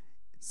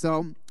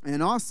 So,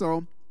 and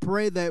also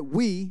pray that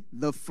we,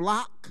 the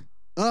flock,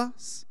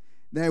 us,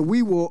 that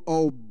we will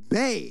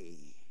obey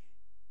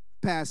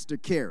Pastor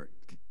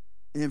Carrick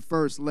and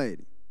First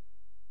Lady.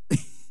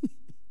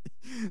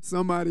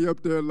 Somebody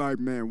up there like,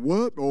 man,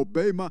 what?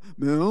 Obey my,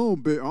 man, I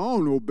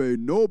don't obey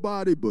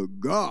nobody but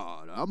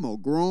God. I'm a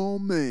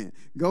grown man.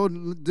 Go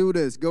do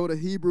this. Go to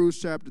Hebrews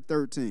chapter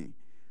 13.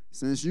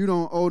 Since you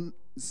don't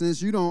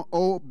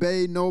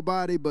obey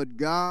nobody but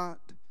God,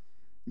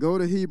 go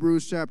to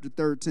Hebrews chapter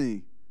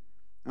 13.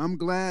 I'm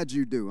glad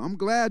you do. I'm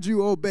glad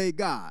you obey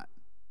God.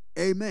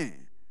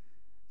 Amen.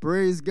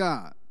 Praise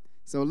God.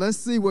 So let's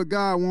see what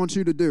God wants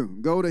you to do.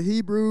 Go to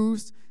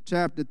Hebrews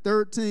chapter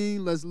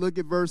 13. Let's look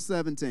at verse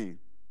 17.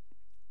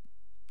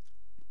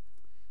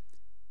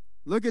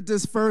 Look at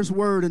this first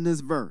word in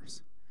this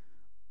verse.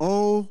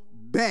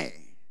 Obey.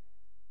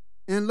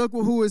 And look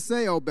who it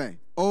say obey.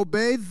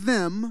 Obey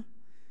them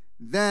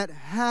that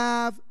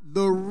have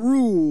the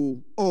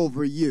rule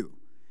over you.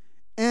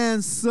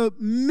 And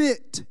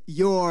submit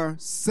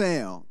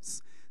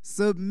yourselves.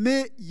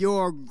 Submit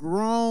your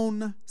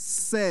grown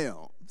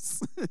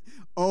selves.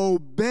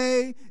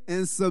 Obey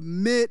and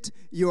submit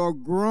your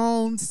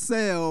grown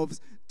selves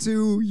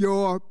to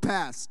your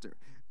pastor.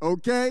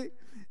 Okay?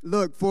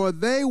 Look, for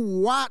they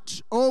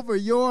watch over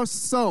your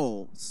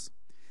souls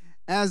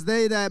as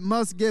they that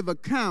must give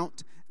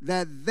account,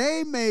 that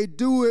they may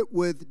do it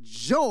with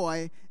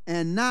joy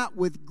and not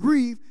with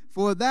grief,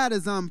 for that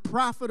is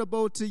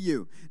unprofitable to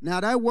you. Now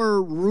that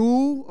word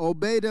rule,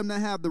 obey them that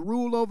have the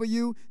rule over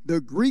you, the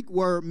Greek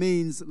word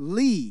means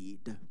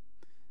lead.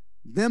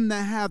 Them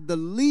that have the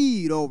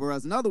lead over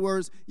us. In other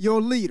words,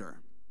 your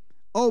leader.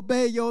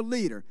 Obey your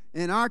leader.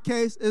 In our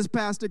case, it's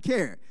Pastor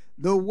Carey.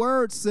 The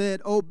word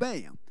said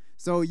obey him.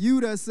 So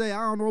you that say,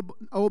 I don't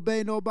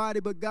obey nobody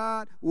but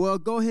God, well,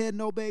 go ahead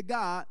and obey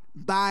God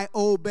by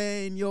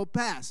obeying your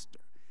pastor.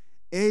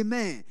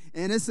 Amen.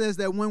 And it says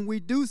that when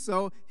we do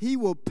so,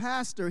 he'll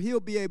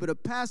be able to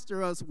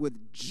pastor us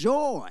with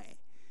joy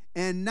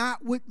and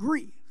not with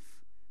grief.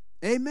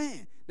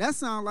 Amen. That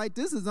sounds like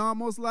this is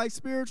almost like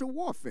spiritual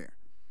warfare.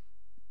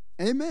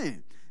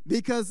 Amen.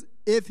 Because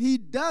if he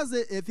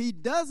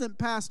doesn't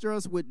pastor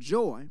us with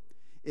joy,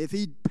 if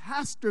he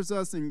pastors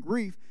us in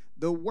grief,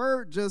 the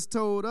word just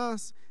told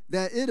us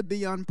that it'll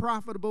be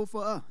unprofitable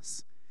for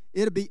us.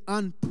 It'll be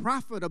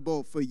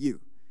unprofitable for you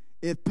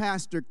if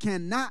pastor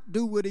cannot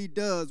do what he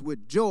does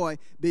with joy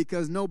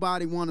because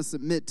nobody want to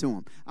submit to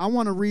him. I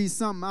want to read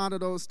something out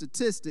of those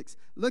statistics.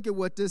 Look at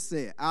what this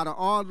said. Out of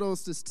all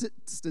those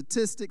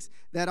statistics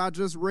that I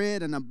just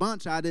read and a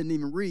bunch I didn't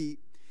even read,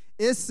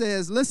 it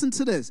says, listen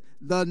to this,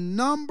 the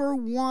number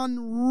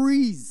one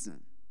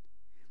reason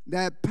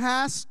that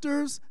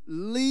pastors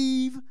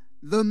leave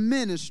the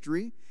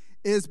ministry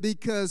is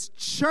because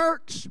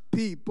church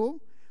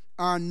people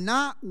are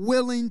not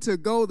willing to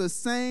go the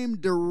same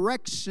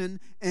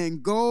direction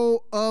and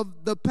goal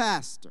of the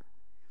pastor.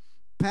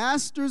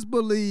 Pastors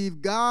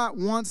believe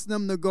God wants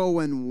them to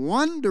go in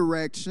one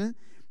direction,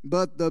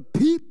 but the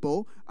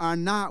people are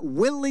not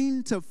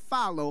willing to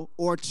follow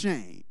or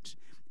change.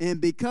 And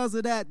because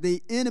of that,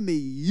 the enemy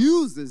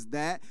uses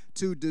that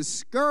to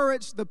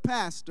discourage the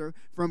pastor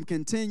from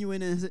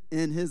continuing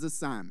in his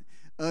assignment.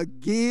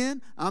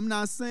 Again, I'm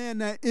not saying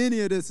that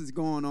any of this is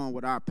going on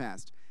with our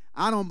pastor.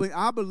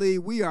 I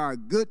believe we are a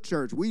good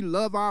church. We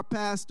love our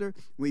pastor.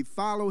 We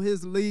follow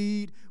his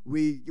lead.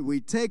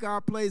 We take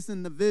our place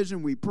in the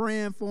vision. We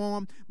praying for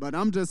him. But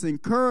I'm just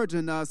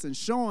encouraging us and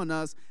showing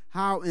us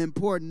how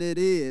important it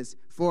is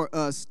for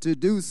us to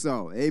do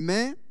so.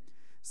 Amen?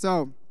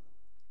 So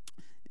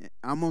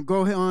I'm going to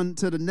go on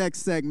to the next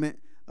segment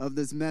of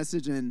this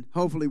message, and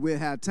hopefully we'll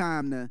have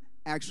time to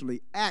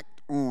actually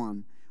act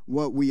on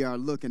what we are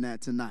looking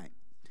at tonight.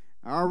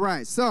 All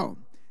right, so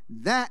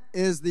that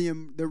is the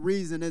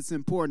reason it's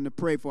important to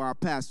pray for our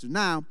pastor.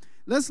 Now,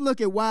 let's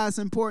look at why it's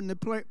important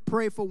to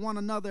pray for one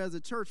another as a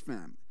church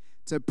family,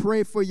 to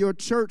pray for your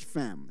church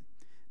family.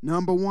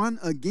 Number one,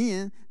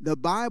 again, the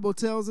Bible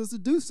tells us to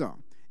do so.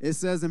 It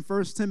says in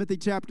 1 Timothy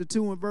chapter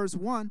 2 and verse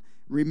 1,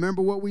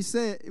 remember what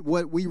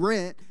we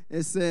read.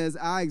 It says,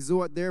 I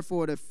exhort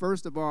therefore that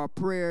first of all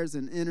prayers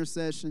and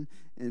intercession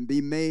and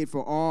be made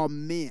for all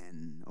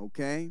men,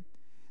 okay?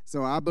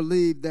 So I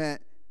believe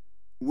that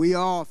we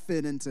all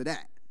fit into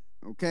that,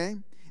 okay?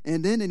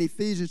 And then in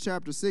Ephesians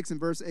chapter 6 and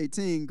verse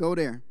 18, go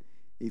there.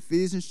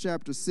 Ephesians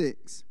chapter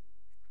 6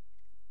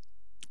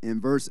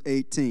 and verse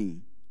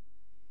 18.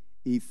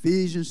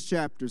 Ephesians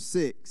chapter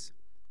 6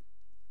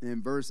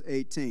 and verse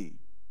 18.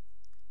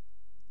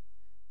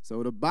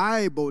 So the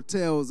Bible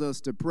tells us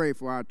to pray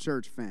for our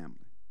church family.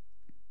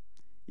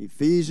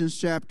 Ephesians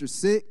chapter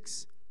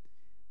 6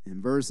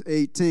 and verse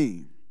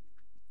 18.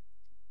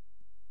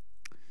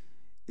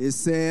 It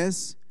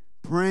says,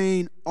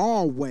 praying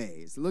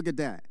always, look at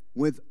that,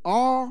 with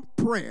all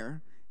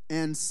prayer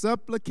and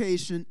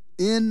supplication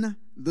in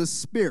the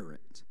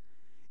Spirit,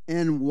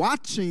 and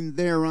watching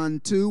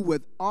thereunto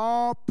with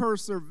all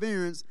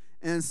perseverance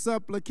and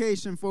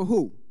supplication for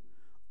who?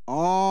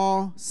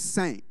 All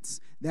saints.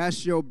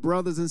 That's your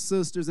brothers and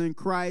sisters in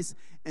Christ,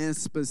 and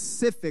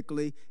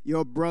specifically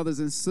your brothers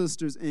and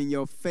sisters in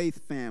your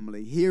faith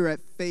family here at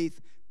Faith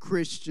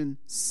Christian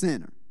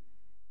Center.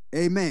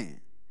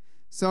 Amen.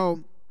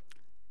 So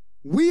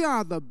we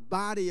are the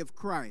body of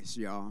Christ,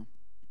 y'all.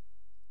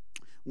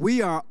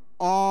 We are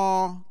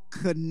all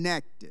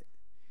connected.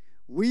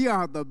 We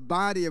are the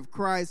body of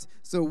Christ,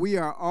 so we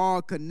are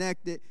all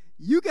connected.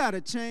 You got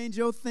to change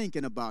your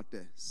thinking about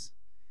this.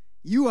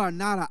 You are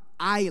not an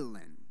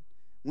island.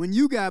 When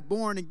you got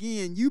born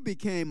again, you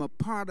became a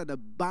part of the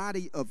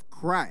body of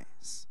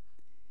Christ.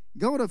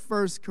 Go to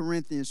 1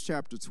 Corinthians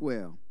chapter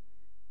 12,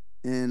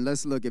 and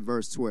let's look at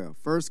verse 12.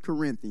 1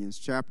 Corinthians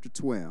chapter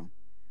 12,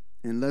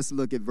 and let's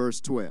look at verse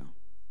 12.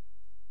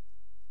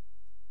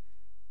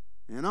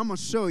 And I'm going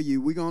to show you,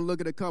 we're going to look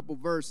at a couple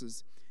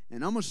verses,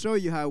 and I'm going to show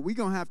you how we're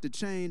going to have to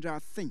change our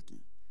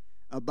thinking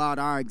about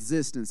our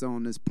existence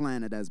on this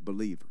planet as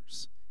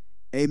believers.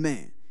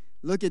 Amen.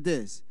 Look at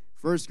this.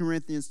 1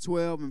 Corinthians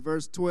 12 and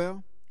verse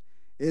 12.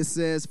 It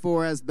says,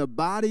 for as the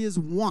body is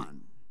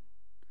one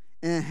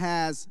and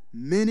has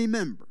many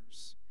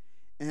members,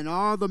 and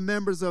all the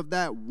members of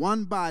that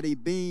one body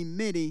being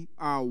many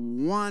are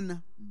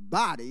one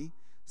body,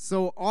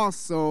 so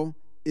also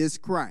is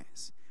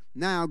Christ.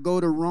 Now go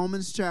to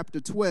Romans chapter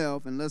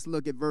 12 and let's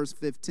look at verse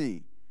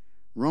 15.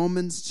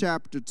 Romans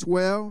chapter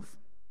 12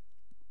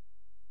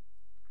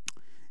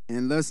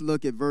 and let's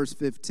look at verse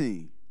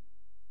 15.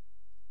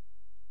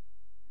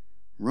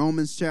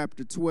 Romans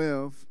chapter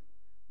 12,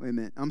 Wait a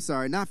minute. I'm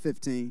sorry, not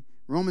 15.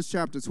 Romans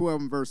chapter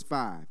 12 and verse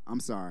 5. I'm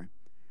sorry.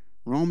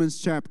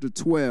 Romans chapter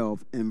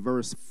 12 and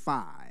verse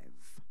 5.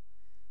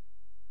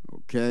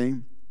 Okay.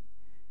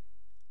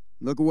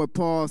 Look at what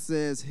Paul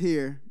says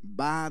here,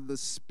 by the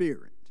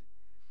Spirit.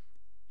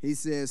 He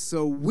says,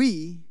 so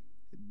we,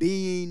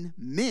 being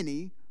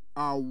many,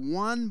 are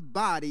one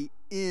body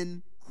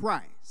in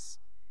Christ,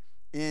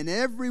 and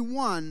every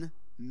one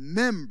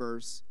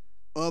members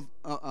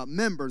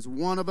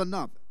one of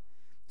another.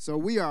 So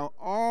we are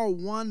all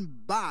one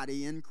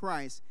body in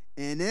Christ,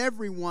 and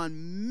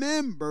everyone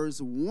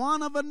members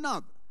one of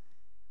another.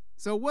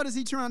 So what is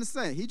he trying to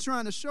say? He's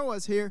trying to show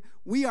us here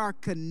we are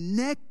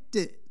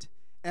connected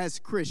as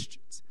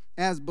Christians,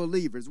 as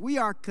believers. We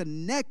are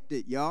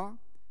connected, y'all.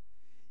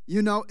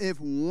 You know, if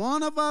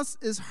one of us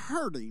is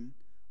hurting,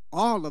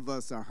 all of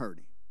us are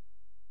hurting.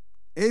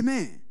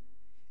 Amen.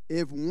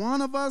 If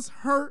one of us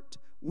hurt,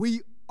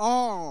 we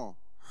all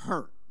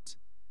hurt.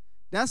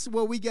 That's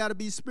what we got to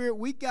be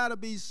we got to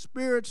be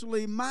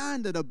spiritually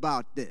minded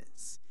about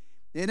this.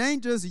 It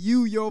ain't just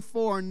you, your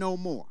four, and no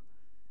more.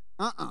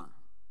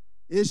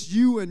 It's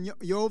you and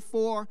your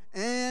four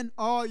and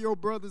all your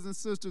brothers and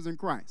sisters in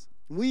Christ.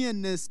 We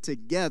in this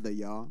together,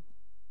 y'all.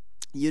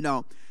 You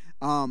know,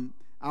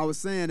 I was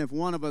saying if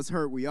one of us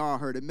hurt, we all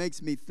hurt. It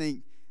makes me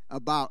think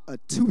about a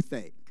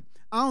toothache.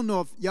 I don't know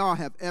if y'all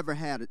have ever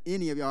had,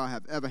 any of y'all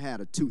have ever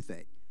had a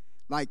toothache.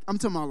 Like, I'm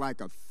talking about like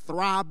a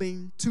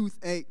throbbing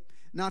toothache.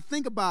 Now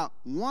think about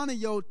one of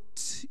your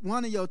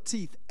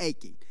teeth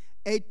aching.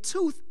 A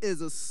tooth is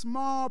a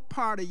small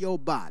part of your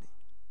body.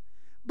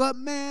 But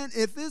man,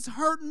 if it's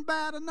hurting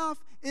bad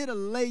enough, it'll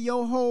lay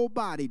your whole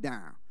body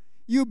down.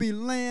 You'll be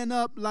laying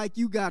up like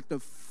you got the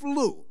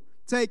flu,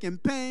 taking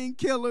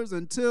painkillers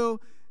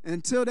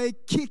until they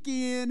kick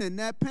in and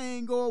that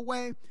pain go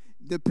away,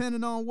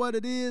 depending on what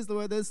it is,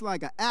 whether it's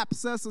like an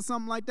abscess or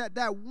something like that.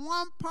 That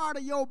one part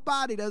of your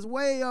body that's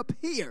way up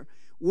here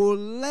will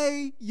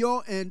lay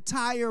your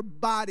entire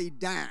body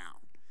down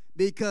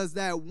because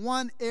that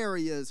one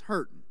area is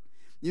hurting.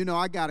 You know,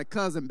 I got a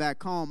cousin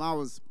back home. I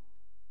was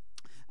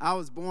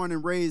born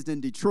and raised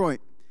in Detroit,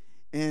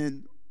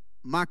 and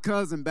my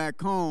cousin back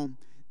home,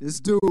 this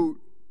dude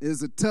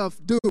is a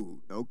tough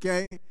dude,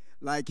 okay?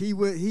 Like he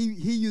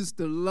used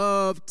to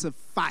love to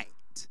fight.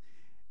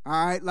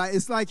 All right, like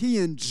it's like he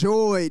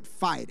enjoyed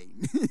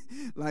fighting.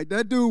 Like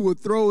that dude would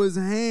throw his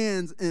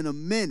hands in a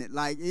minute.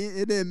 Like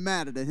it didn't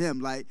matter to him.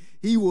 Like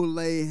he will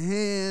lay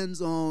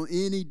hands on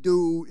any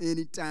dude,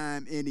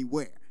 anytime,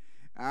 anywhere.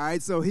 All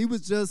right, so he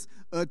was just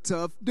a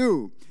tough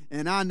dude.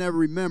 And I never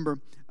remember,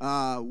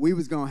 we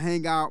was going to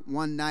hang out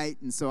one night,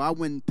 and so I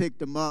went and picked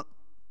him up.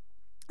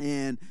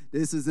 And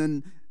this is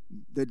in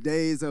the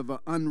days of an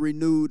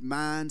unrenewed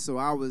mind, so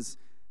I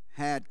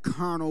had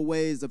carnal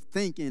ways of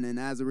thinking, and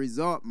as a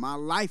result, my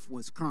life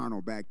was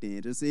carnal back then.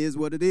 It just is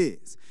what it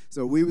is.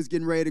 So we was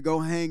getting ready to go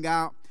hang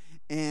out,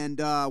 and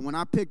when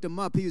I picked him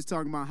up, he was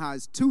talking about how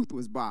his tooth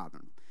was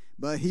bothering him.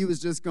 But he was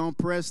just going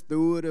to press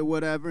through it or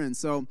whatever. And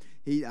so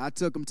I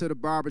took him to the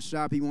barber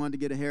shop. He wanted to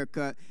get a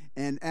haircut.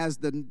 And as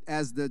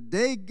the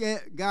day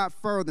got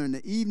further and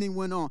the evening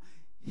went on,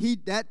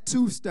 that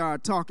tooth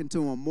started talking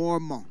to him more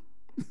and more.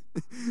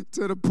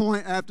 To the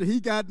point after he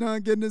got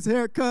done getting his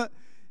haircut,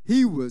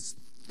 he was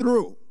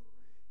through.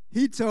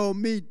 He told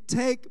me,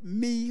 take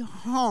me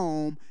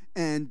home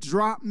and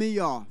drop me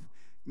off.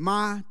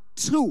 My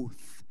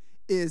tooth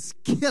is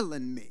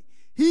killing me.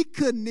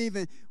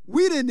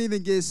 We didn't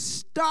even get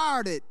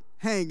started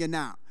hanging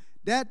out.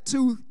 That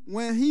tooth,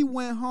 when he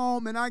went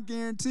home, and I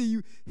guarantee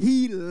you,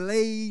 he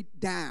laid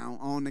down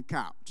on the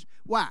couch.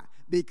 Why?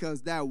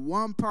 Because that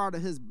one part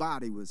of his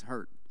body was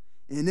hurting,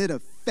 and it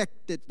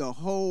affected the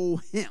whole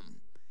him.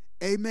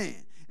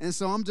 Amen. And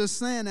so I'm just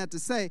saying that to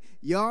say,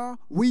 y'all,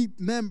 we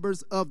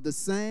members of the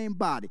same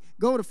body.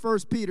 Go to 1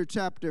 Peter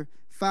chapter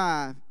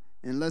 5,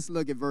 and let's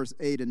look at verse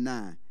 8 and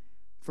 9.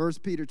 1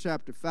 Peter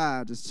chapter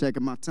 5, just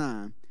checking my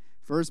time.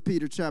 1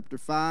 Peter chapter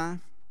 5,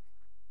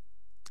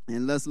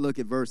 and let's look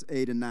at verse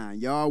 8 and 9.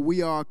 Y'all,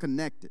 we are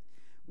connected.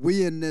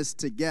 We in this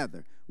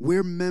together.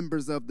 We're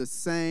members of the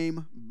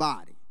same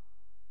body.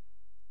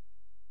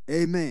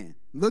 Amen.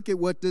 Look at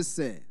what this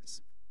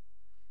says.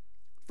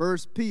 1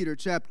 Peter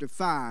chapter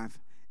 5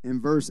 and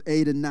verse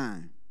 8 and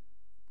 9.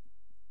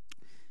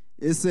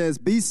 It says,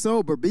 be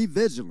sober, be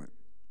vigilant,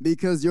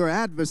 because your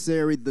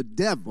adversary, the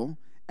devil,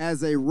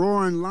 as a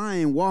roaring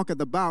lion, walketh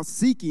about,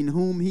 seeking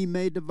whom he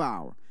may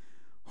devour.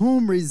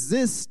 Whom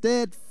resist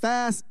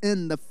steadfast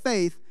in the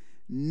faith,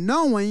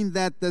 knowing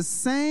that the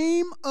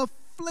same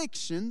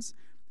afflictions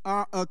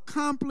are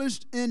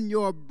accomplished in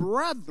your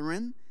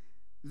brethren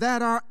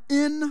that are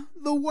in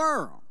the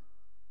world.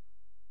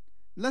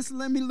 Let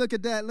me look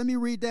at that. Let me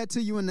read that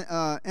to you in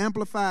the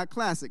Amplified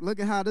Classic. Look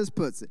at how this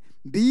puts it.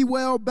 Be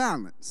well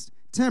balanced,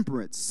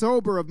 temperate,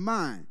 sober of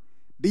mind.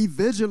 Be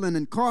vigilant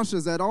and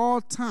cautious at all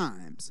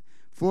times,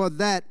 for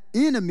that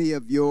enemy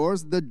of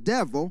yours, the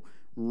devil,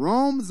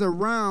 roams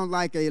around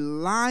like a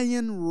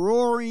lion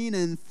roaring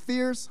in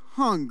fierce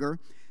hunger,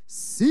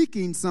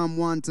 seeking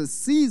someone to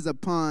seize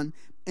upon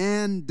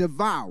and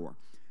devour.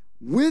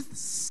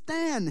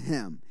 Withstand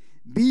him.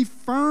 Be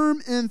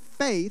firm in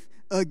faith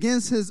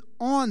against his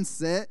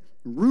onset,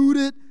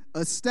 rooted,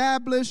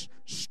 established,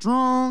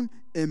 strong,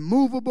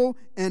 immovable,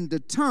 and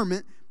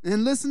determined.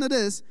 And listen to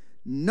this,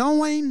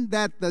 knowing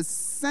that the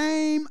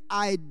same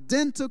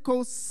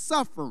identical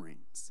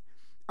sufferings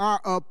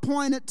are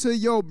appointed to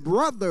your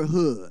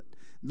brotherhood,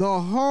 the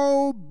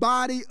whole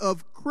body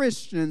of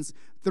Christians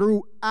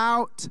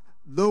throughout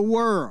the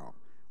world.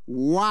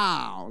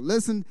 Wow.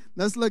 Listen,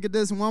 let's look at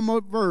this one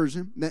more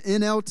version, the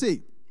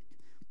NLT.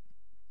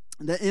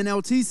 The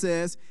NLT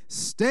says,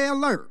 stay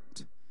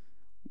alert.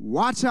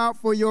 Watch out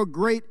for your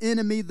great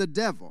enemy, the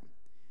devil.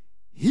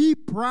 He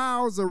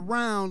prowls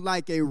around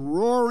like a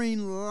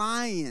roaring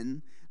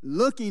lion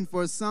looking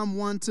for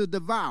someone to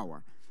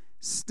devour.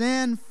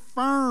 Stand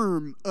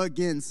firm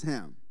against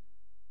him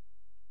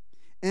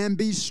and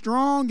be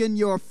strong in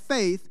your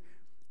faith.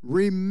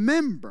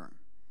 Remember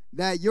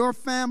that your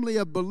family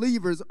of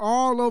believers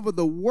all over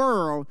the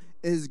world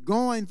is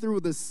going through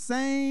the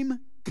same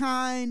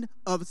kind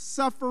of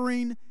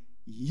suffering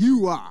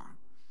you are.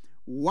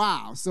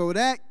 Wow. So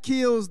that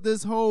kills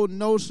this whole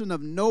notion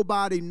of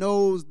nobody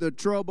knows the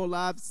trouble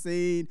I've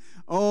seen.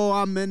 Oh,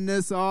 I'm in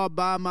this all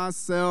by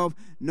myself.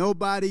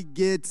 Nobody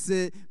gets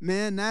it.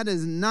 Man, that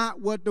is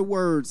not what the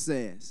word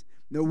says.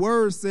 The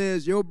word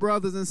says your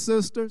brothers and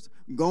sisters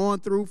going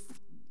through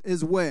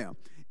as well.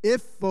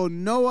 If for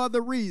no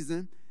other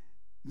reason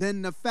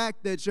than the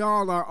fact that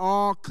y'all are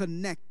all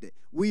connected.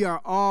 We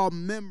are all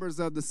members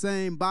of the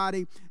same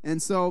body.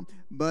 And so,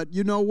 but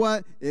you know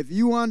what? If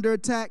you under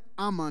attack,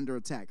 I'm under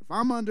attack. If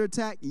I'm under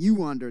attack,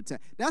 you under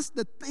attack. That's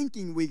the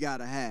thinking we got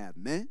to have,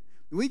 man.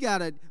 We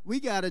gotta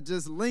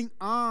just link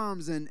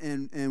arms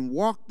and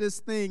walk this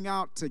thing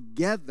out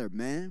together,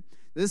 man.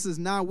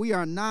 We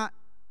are not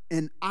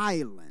an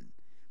island.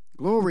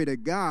 Glory to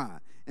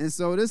God. And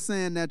so this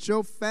saying that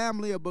your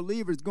family of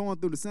believers going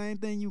through the same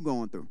thing you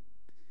going through.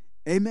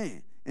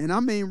 Amen. And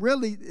I mean,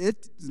 really,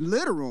 it's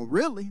literal,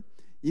 really.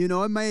 You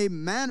know, it may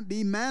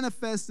be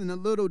manifesting a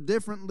little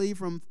differently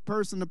from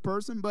person to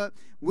person, but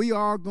we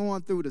are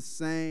going through the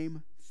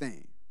same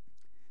thing.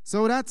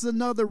 So that's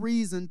another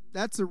reason.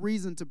 That's a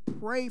reason to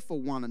pray for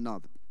one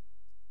another.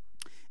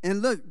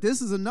 And look,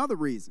 this is another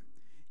reason.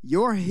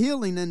 Your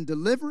healing and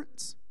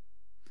deliverance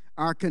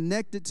are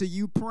connected to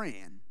you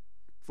praying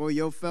for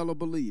your fellow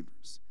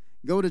believers.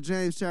 Go to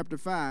James chapter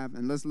 5,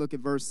 and let's look at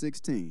verse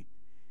 16.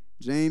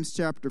 James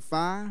chapter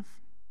 5,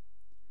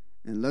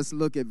 and let's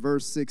look at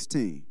verse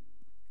 16.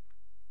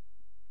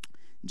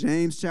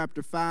 James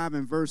chapter 5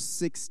 and verse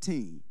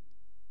 16.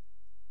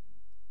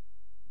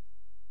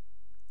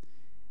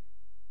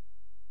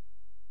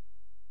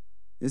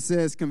 It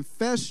says,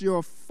 confess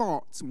your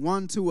faults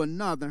one to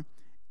another,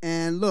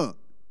 and look,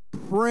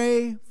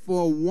 pray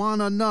for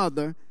one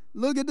another.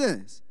 Look at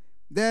this,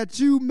 that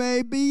you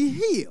may be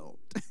healed.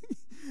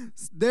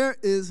 There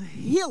is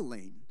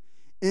healing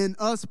in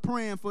us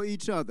praying for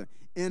each other,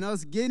 in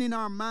us getting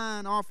our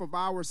mind off of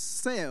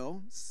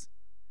ourselves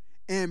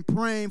and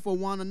praying for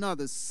one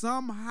another.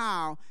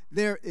 Somehow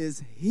there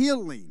is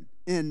healing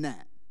in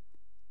that.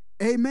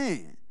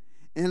 Amen.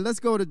 And let's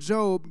go to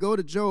Job. Go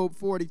to Job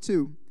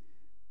 42,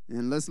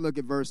 and let's look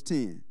at verse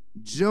 10.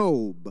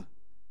 Job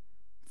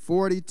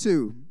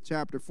 42,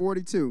 chapter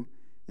 42,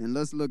 and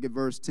let's look at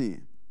verse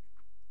 10.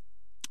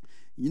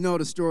 You know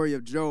the story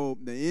of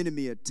Job. The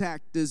enemy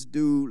attacked this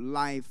dude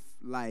life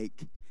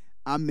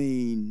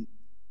in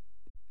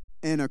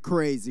a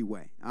crazy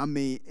way. I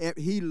mean,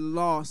 he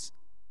lost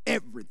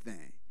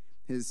everything.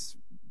 His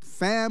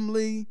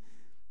family,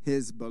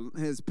 his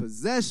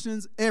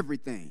possessions,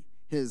 everything.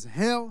 His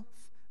health,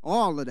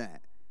 all of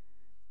that.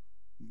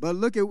 But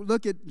look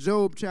at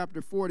Job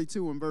chapter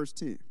 42 and verse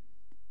 10.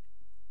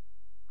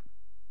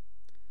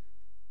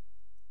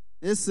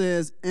 It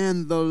says,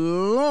 and the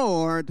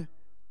Lord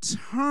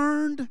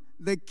turned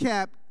the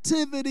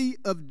captivity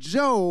of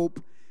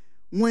Job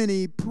when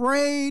he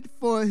prayed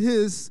for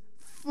his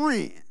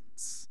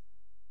friends.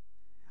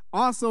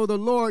 Also, the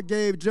Lord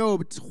gave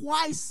Job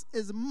twice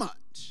as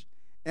much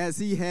as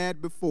he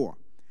had before.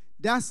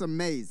 That's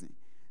amazing.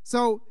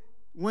 So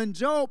when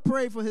Job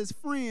prayed for his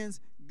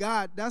friends,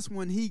 God, that's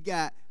when he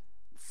got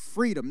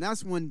freedom.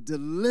 That's when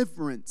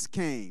deliverance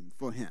came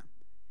for him.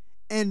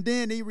 And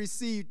then he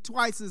received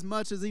twice as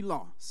much as he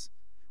lost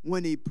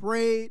when he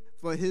prayed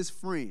for his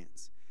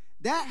friends.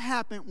 That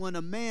happened when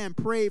a man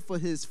prayed for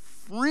his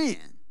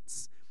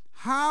friends.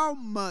 How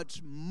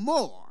much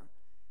more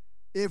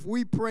if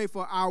we pray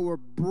for our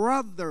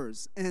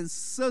brothers and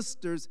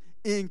sisters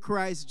in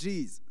Christ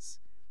Jesus?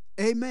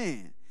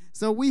 Amen.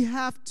 So we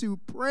have to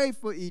pray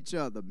for each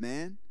other,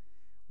 man.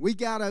 We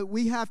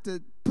have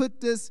to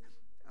put this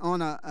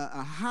on a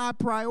high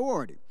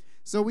priority.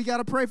 So we got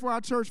to pray for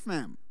our church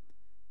family.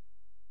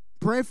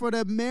 Pray for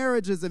the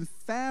marriages and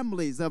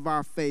families of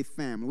our faith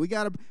family. We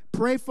got to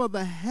pray for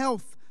the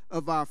health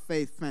of our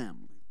faith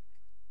family.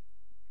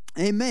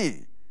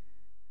 Amen.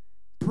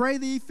 Pray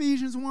the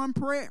Ephesians 1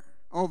 prayer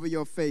over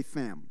your faith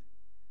family.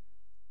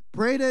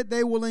 Pray that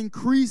they will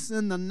increase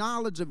in the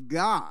knowledge of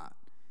God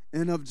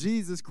and of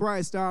Jesus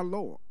Christ our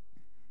Lord.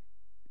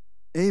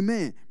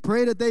 Amen.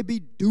 Pray that they be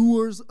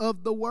doers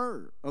of the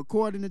word,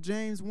 according to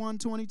James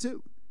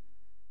 1:22.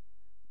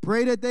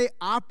 Pray that they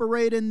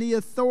operate in the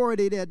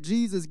authority that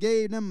Jesus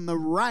gave them the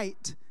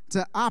right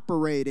to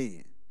operate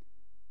in.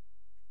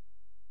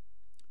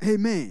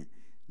 Amen.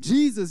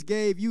 Jesus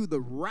gave you the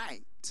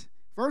right.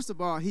 First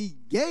of all, he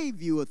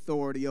gave you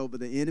authority over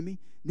the enemy.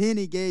 Then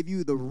he gave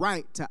you the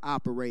right to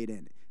operate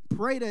in it.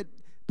 Pray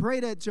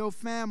that your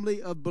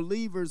family of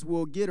believers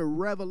will get a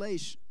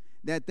revelation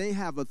that they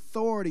have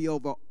authority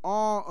over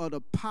all of the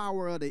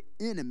power of the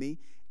enemy,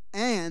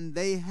 and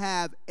they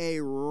have a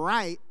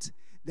right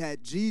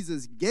that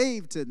Jesus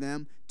gave to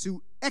them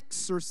to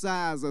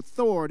exercise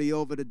authority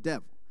over the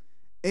devil.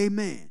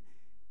 Amen.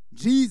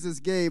 Jesus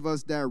gave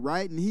us that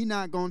right, and he's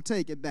not going to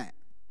take it back.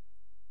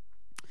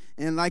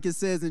 And like it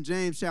says in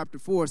James chapter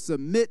 4,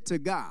 submit to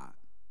God.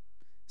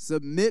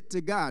 Submit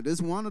to God. This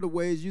is one of the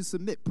ways you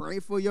submit. Pray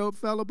for your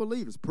fellow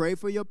believers. Pray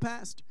for your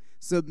pastor.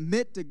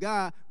 Submit to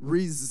God.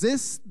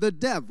 Resist the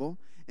devil,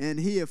 and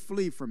he'll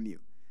flee from you.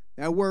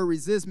 That word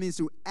resist means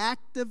to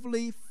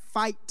actively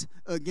fight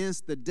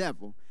against the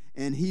devil,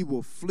 and he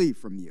will flee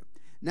from you.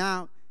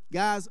 Now,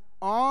 guys,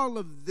 all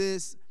of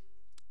this,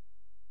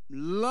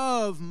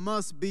 love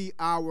must be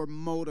our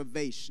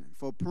motivation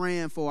for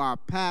praying for our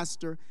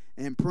pastor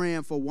and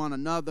praying for one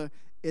another.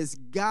 It's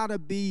got to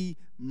be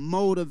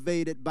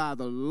motivated by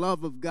the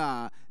love of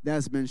God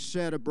that's been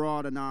shed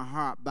abroad in our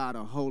heart by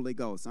the Holy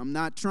Ghost. I'm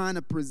not trying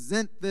to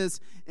present this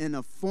in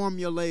a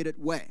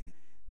formulated way.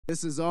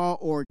 This is all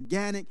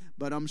organic,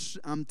 but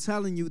I'm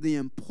telling you the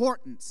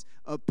importance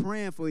of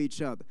praying for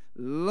each other.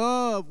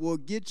 Love will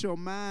get your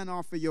mind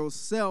off of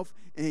yourself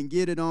and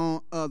get it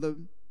on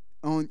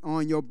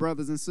your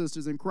brothers and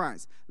sisters in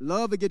Christ.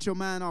 Love will get your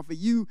mind off of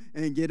you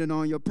and get it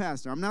on your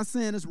pastor. I'm not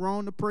saying it's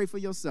wrong to pray for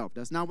yourself.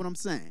 That's not what I'm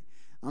saying.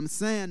 I'm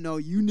saying, no,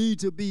 you need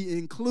to be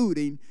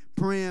including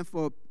praying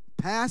for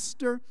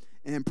pastor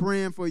and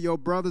praying for your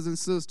brothers and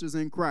sisters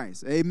in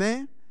Christ.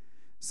 Amen?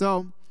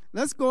 So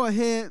let's go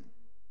ahead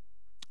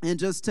and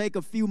just take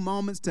a few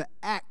moments to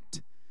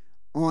act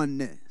on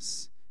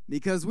this,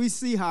 because we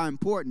see how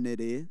important it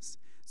is.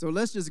 So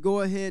let's just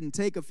go ahead and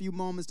take a few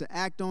moments to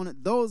act on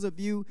it. Those of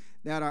you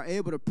that are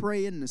able to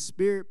pray in the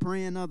Spirit,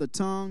 pray in other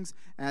tongues,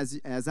 as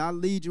I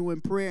lead you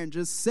in prayer, and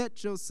just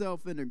set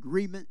yourself in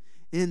agreement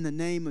in the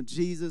name of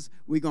Jesus.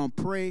 We're going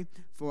to pray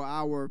for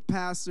our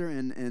pastor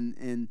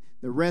and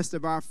the rest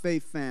of our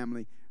faith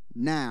family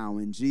now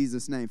in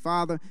Jesus' name.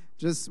 Father,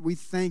 we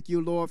thank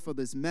you, Lord, for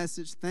this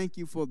message. Thank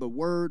you for the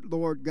word,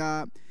 Lord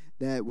God,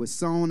 that was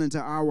sown into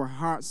our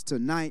hearts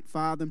tonight,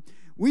 Father.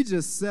 We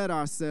just set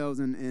ourselves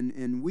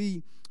and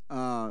we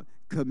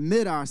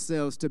commit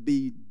ourselves to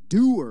be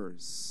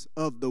doers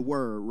of the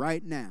word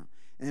right now.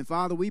 And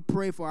Father, we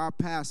pray for our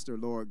pastor,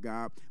 Lord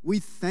God. We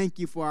thank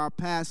you for our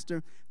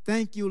pastor.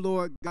 Thank you,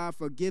 Lord God,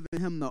 for giving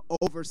him the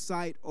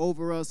oversight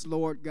over us,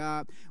 Lord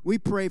God. We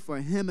pray for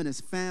him and his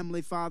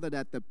family, Father,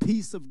 that the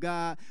peace of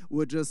God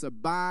will just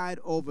abide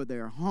over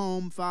their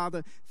home,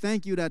 Father.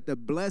 Thank you that the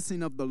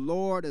blessing of the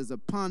Lord is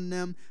upon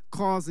them,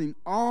 causing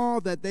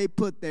all that they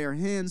put their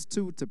hands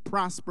to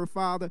prosper,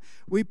 Father.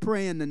 We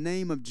pray in the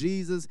name of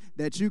Jesus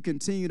that you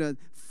continue to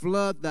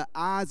flood the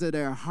eyes of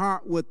their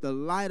heart with the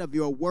light of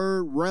your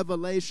word,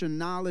 revelation,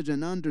 knowledge,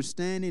 and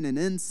understanding and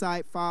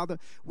insight, Father.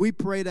 We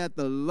pray that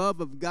the love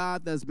of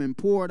God that's been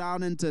poured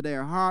out into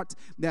their hearts,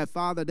 that,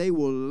 Father, they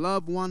will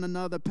love one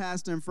another.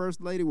 Pastor and First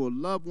Lady will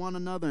love one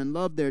another and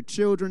love their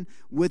children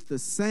with the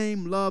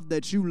same love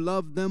that you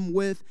love them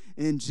with.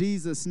 In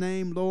Jesus'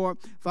 name, Lord.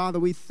 Father,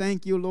 we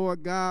thank you,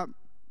 Lord God,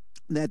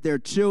 that their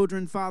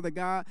children, Father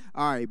God,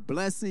 are a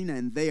blessing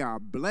and they are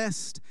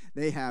blessed.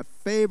 They have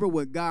favor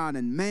with God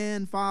and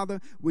man, Father.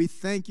 We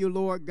thank you,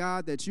 Lord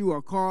God, that you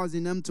are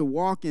causing them to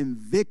walk in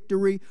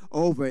victory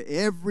over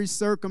every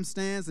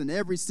circumstance and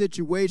every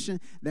situation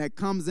that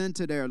comes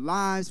into their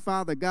lives,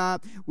 Father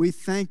God. We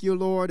thank you,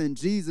 Lord, in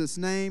Jesus'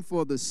 name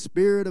for the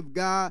Spirit of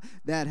God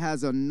that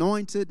has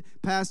anointed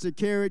Pastor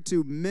Carey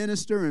to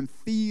minister and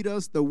feed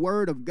us the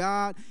Word of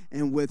God,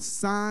 and with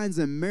signs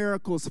and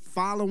miracles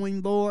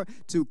following, Lord,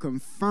 to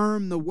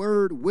confirm the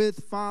word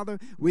with, Father.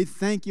 We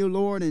thank you,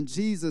 Lord, in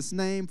Jesus'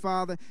 name,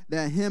 Father,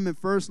 that him and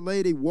First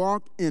Lady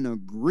walk in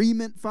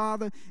agreement,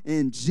 Father,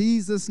 in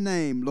Jesus'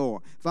 name,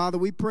 Lord. Father,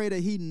 we pray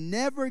that he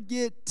never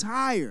get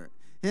tired.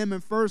 Him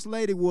and First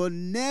Lady will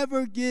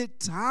never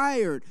get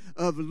tired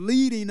of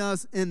leading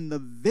us in the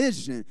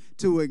vision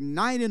to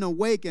ignite an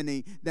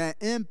awakening that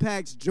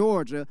impacts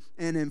Georgia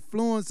and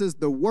influences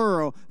the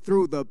world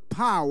through the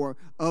power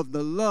of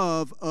the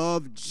love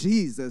of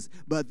Jesus.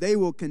 But they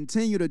will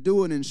continue to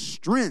do it in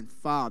strength,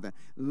 Father,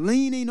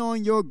 leaning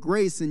on your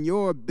grace and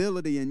your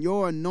ability and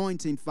your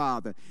anointing,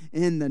 Father,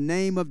 in the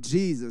name of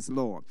Jesus,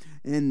 Lord.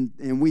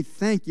 and we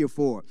thank you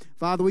for it.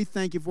 Father, we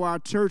thank you for our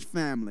church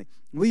family.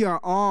 We are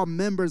all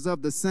members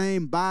of the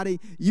same body.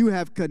 You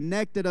have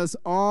connected us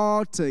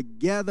all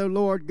together,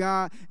 Lord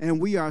God,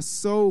 and we are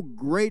so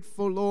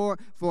grateful, Lord,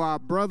 for our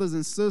brothers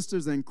and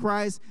sisters in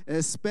Christ,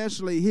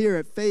 especially here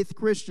at Faith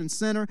Christian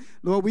Center.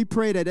 Lord, we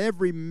pray that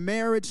every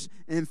marriage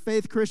in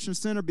Faith Christian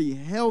Center be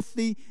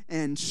healthy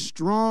and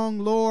strong,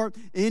 Lord.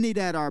 Any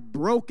that are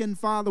broken,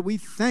 Father, we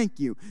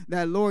thank you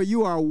that, Lord,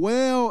 you are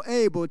well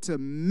able to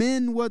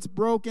mend what's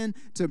broken,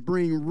 to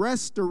bring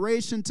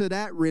restoration to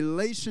that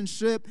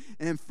relationship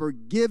and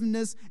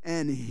forgiveness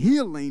and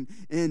healing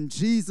in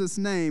Jesus'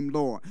 name,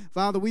 Lord.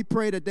 Father, we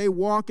pray that they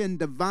walk in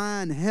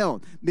divine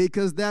health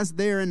because that's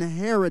their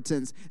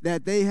inheritance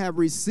that they have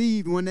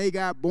received when they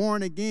got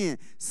born again.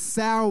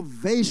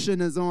 Salvation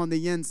is on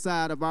the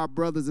inside of our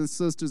brothers and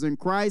sisters in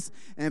Christ.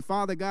 And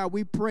Father God,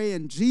 we pray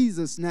in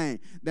Jesus' name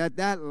that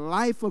that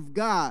life of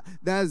God,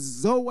 that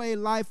Zoe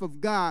life of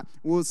God,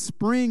 will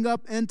spring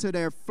up into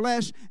their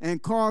flesh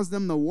and cause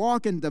them to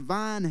walk in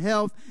divine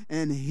health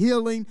and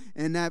healing,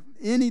 and that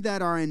any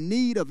that are in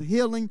need of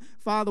healing,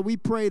 Father, we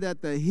pray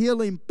that the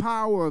healing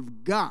power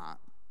of God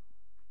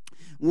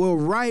will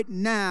right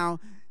now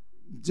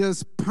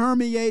just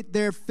permeate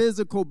their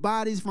physical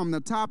bodies from the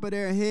top of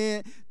their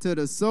head to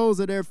the soles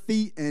of their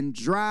feet and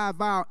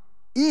drive out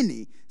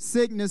any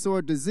sickness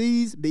or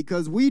disease,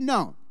 because we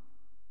know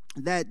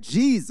that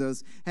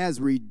Jesus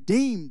has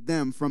redeemed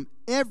them from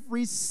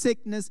every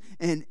sickness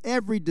and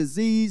every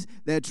disease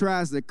that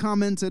tries to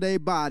come into their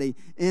body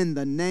in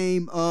the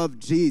name of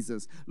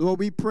Jesus. Lord,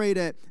 we pray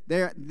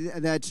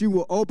that you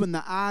will open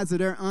the eyes of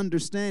their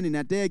understanding,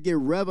 that they'll get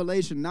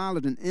revelation,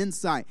 knowledge, and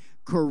insight,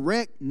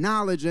 correct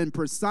knowledge and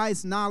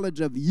precise knowledge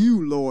of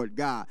you, Lord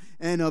God,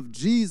 and of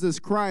Jesus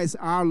Christ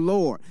our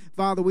Lord.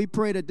 Father, we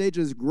pray that they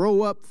just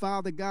grow up,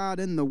 Father God,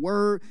 in the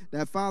word,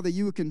 that, Father,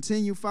 you would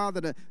continue,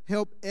 Father, to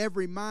help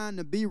every mind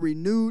to be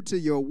renewed to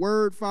your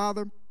word,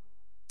 Father.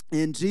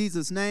 In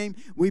Jesus' name,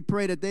 we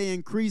pray that they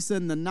increase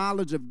in the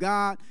knowledge of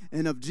God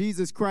and of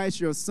Jesus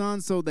Christ, your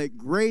Son, so that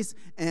grace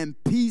and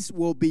peace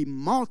will be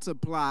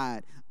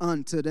multiplied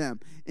unto them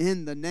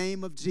in the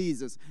name of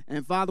Jesus.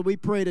 And Father, we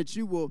pray that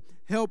you will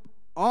help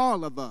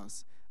all of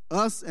us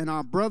and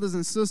our brothers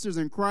and sisters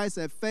in Christ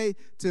at Faith,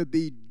 to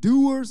be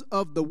doers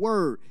of the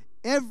word.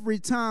 Every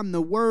time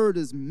the word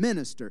is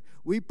ministered,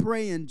 we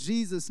pray in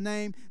Jesus'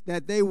 name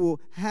that they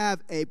will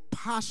have a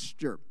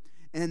posture,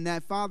 and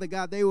that, Father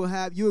God,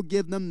 you'll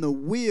give them the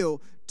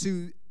will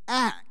to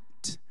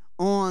act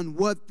on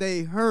what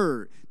they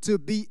heard, to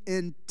be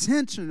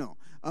intentional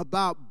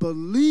about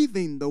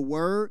believing the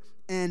word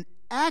and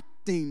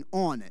acting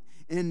on it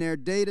in their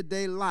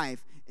day-to-day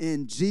life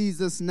in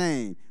Jesus'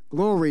 name.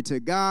 Glory to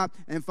God.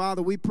 And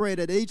Father, we pray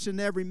that each and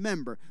every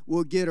member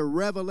will get a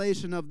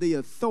revelation of the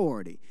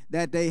authority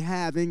that they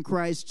have in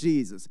Christ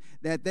Jesus,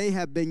 that they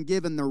have been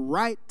given the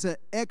right to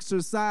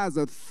exercise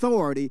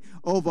authority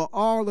over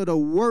all of the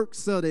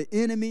works of the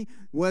enemy,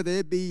 whether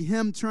it be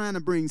him trying to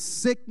bring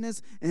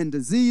sickness and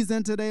disease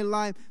into their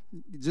life.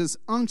 Just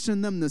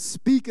unction them to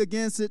speak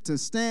against it, to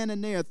stand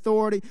in their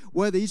authority.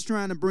 Whether he's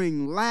trying to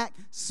bring lack,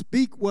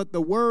 speak what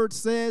the word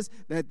says,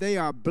 that they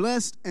are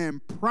blessed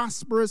and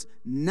prosperous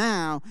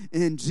now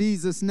in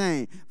Jesus'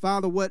 name.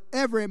 Father,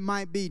 whatever it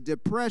might be,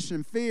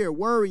 depression, fear,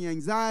 worry,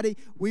 anxiety,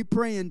 we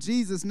pray in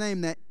Jesus'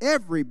 name that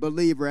every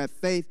believer at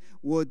Faith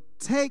would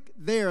take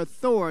their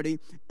authority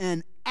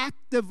and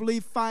actively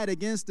fight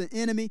against the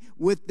enemy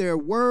with their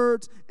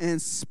words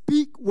and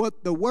speak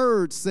what the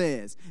word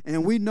says.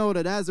 And we know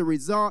that as a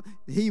result,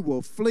 he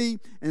will flee.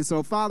 And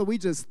so, Father, we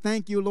just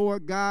thank you,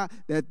 Lord God,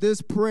 that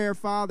this prayer,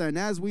 Father, and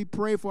as we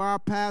pray for our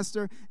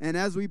pastor and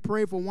as we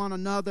pray for one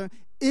another,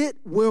 it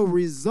will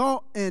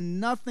result in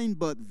nothing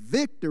but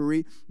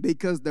victory,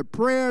 because the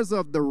prayers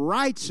of the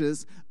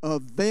righteous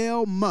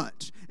avail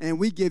much. And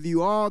we give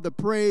you all the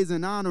praise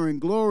and honor and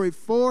glory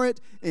for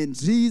it in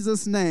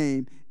Jesus'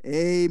 name.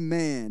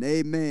 Amen,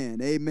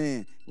 amen,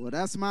 amen. Well,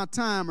 that's my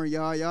timer,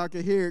 y'all. Y'all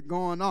can hear it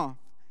going off.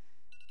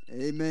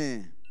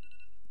 Amen.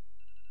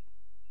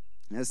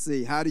 Let's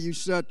see. How do you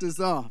shut this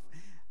off?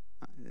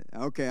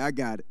 Okay, I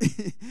got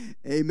it.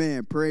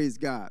 Amen. Praise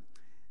God.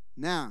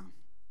 Now,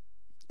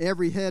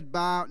 every head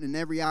bowed and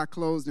every eye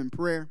closed in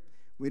prayer.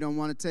 We don't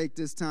want to take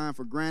this time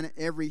for granted.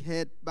 Every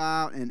head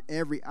bowed and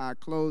every eye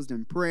closed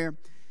in prayer.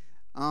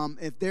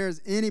 If there's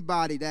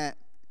anybody that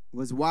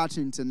was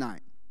watching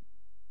tonight,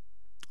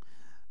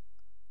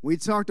 we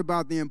talked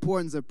about the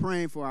importance of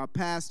praying for our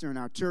pastor and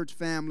our church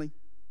family.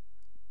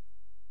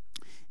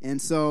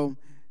 And so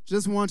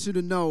just want you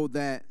to know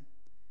that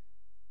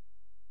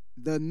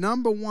the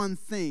number one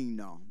thing,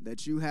 though,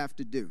 that you have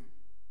to do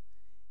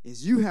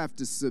is you have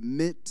to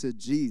submit to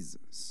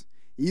Jesus.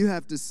 You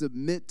have to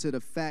submit to the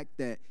fact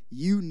that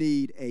you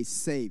need a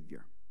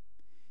Savior.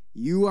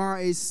 You are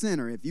a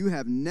sinner. If you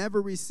have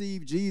never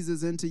received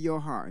Jesus into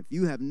your heart, if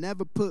you have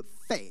never put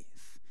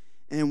faith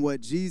in what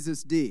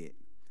Jesus did,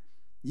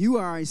 you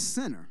are a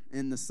sinner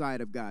in the sight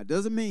of God.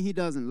 Doesn't mean he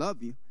doesn't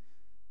love you.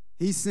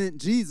 He sent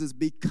Jesus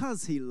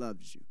because he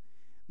loves you.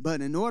 But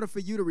in order for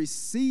you to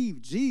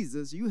receive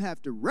Jesus, you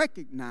have to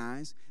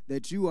recognize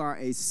that you are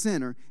a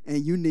sinner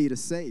and you need a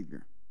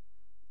Savior.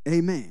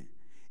 Amen.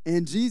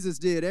 And Jesus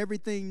did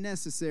everything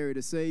necessary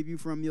to save you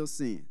from your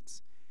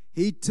sins.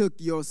 He took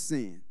your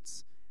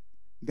sins.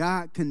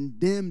 God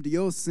condemned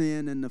your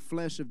sin in the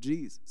flesh of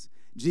Jesus.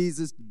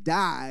 Jesus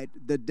died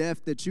the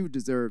death that you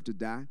deserve to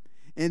die,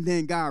 and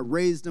then God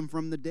raised him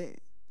from the dead.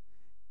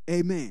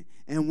 Amen.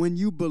 And when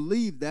you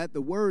believe that,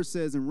 the word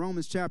says in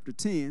Romans chapter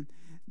 10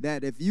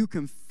 that if you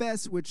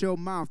confess with your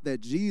mouth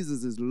that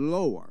Jesus is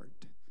Lord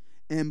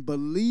and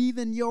believe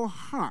in your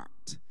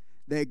heart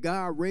that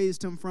God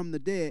raised him from the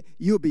dead,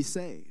 you'll be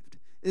saved.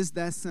 It's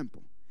that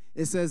simple.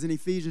 It says in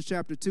Ephesians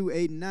chapter 2,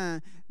 8 and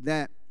 9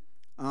 that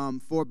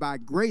for by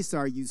grace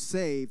are you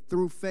saved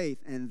through faith,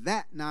 and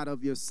that not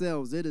of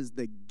yourselves. It is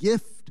the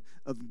gift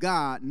of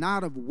God,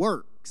 not of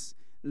works,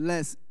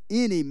 lest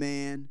any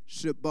man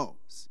should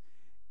boast.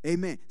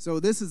 Amen. So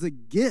this is a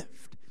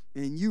gift,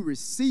 and you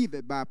receive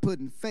it by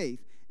putting faith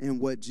in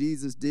what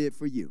Jesus did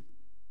for you.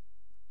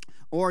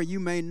 Or you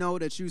may know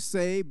that you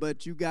saved,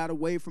 but you got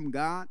away from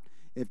God.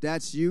 If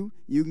that's you,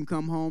 you can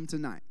come home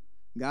tonight.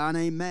 God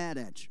ain't mad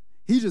at you.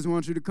 He just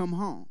wants you to come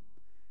home.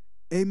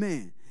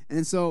 Amen.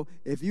 And so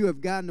if you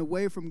have gotten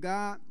away from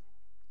God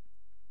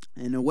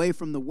and away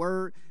from the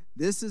word,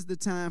 this is the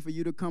time for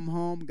you to come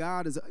home.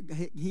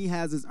 He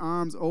has his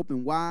arms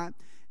open wide.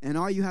 And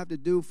all you have to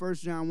do, 1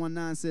 John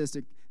 1:9 says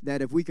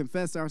that if we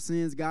confess our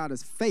sins, God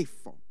is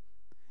faithful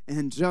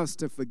and just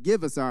to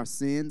forgive us our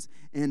sins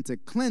and to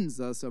cleanse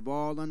us of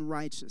all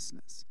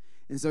unrighteousness.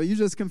 And so you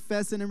just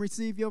confess it and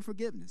receive your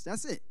forgiveness.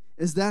 That's it.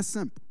 It's that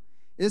simple.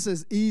 It's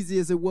as easy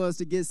as it was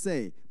to get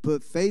saved.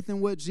 Put faith in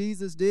what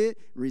Jesus did,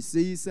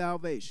 receive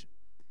salvation.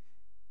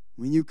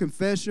 When you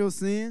confess your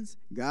sins,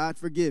 God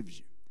forgives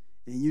you.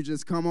 And you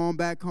just come on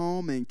back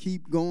home and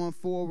keep going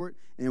forward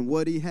in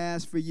what he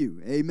has for you.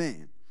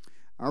 Amen.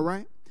 All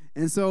right?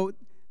 And so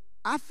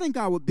I think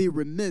I would be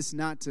remiss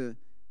not to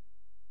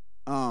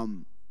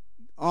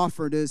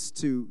offer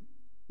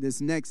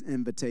this next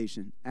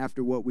invitation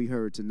after what we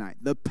heard tonight.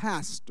 The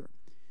pastor.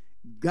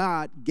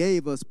 God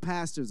gave us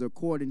pastors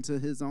according to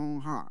his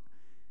own heart.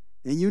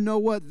 And you know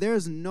what?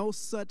 There's no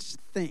such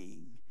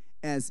thing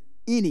as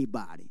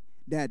anybody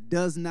that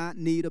does not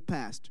need a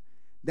pastor.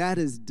 That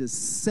is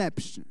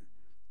deception,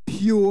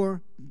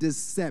 pure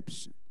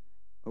deception.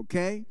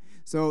 Okay?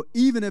 So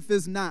even if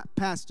it's not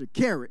Pastor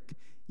Carrick,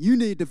 you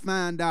need to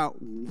find out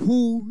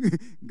who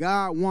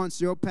God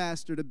wants your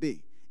pastor to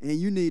be. And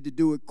you need to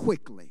do it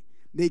quickly,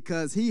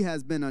 because he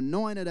has been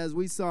anointed, as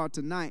we saw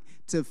tonight,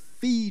 to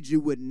feed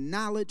you with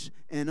knowledge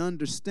and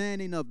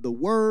understanding of the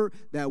word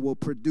that will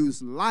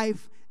produce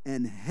life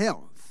and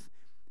health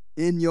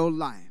in your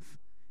life.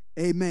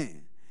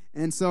 Amen.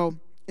 And so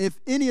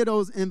if any of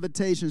those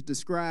invitations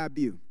describe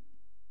you,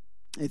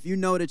 if you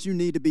know that you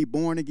need to be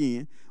born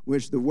again,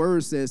 which the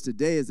word says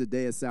today is the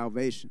day of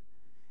salvation,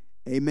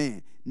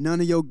 amen.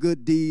 None of your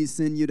good deeds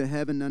send you to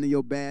heaven. None of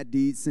your bad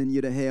deeds send you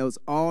to hell. It's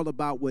all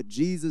about what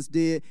Jesus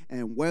did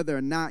and whether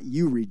or not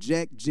you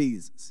reject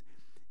Jesus.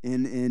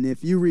 And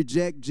if you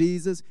reject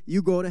Jesus,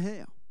 you go to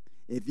hell.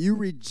 If you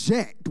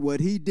reject what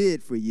he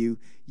did for you,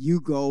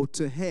 you go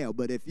to hell.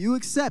 But if you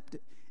accept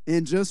it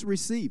and just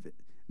receive it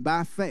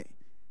by faith,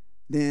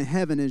 then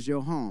heaven is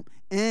your home.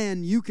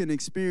 And you can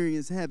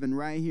experience heaven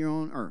right here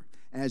on earth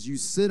as you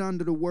sit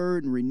under the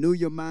word and renew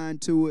your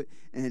mind to it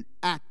and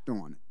act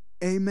on it.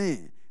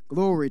 Amen.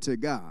 Glory to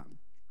God.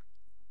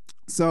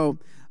 So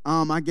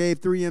I gave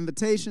 3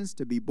 invitations: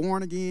 to be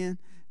born again,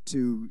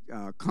 to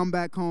come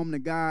back home to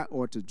God,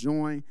 or to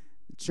join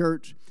the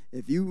church.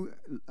 If you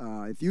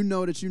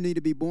know that you need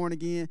to be born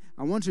again,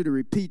 I want you to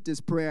repeat this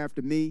prayer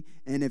after me.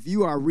 And if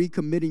you are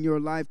recommitting your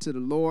life to the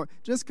Lord,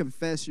 just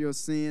confess your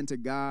sin to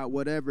God,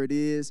 whatever it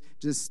is.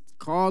 Just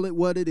call it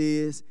what it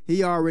is.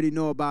 He already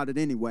know about it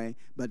anyway,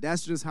 but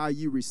that's just how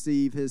you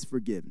receive his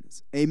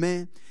forgiveness.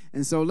 Amen.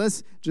 And so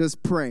let's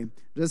just pray.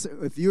 Just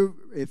if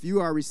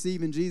you are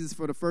receiving Jesus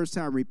for the first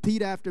time,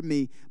 repeat after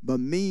me, but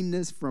mean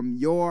this from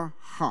your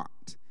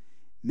heart.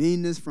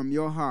 Mean this from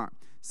your heart.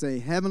 Say,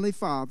 Heavenly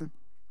Father,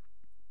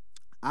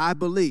 I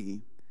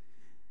believe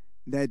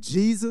that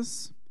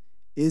Jesus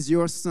is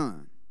your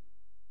son.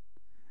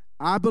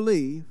 I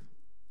believe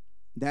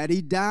that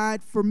he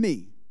died for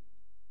me,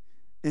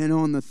 and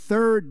on the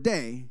 3rd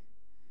day,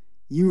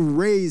 you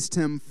raised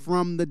him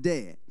from the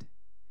dead.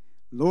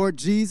 Lord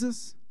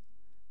Jesus,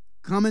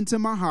 come into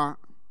my heart.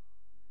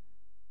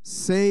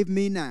 Save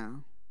me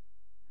now.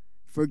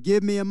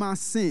 Forgive me of my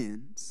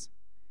sins,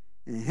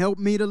 and help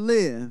me to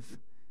live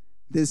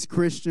this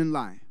Christian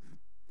life.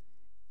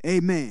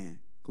 Amen.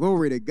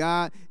 Glory to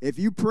God. If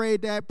you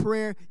prayed that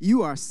prayer,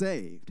 you are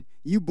saved.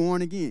 You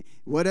born again.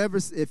 Whatever,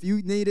 if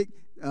you needed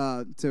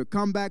to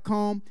come back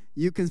home,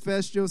 you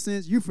confess your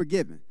sins, you're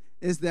forgiven.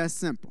 It's that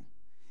simple.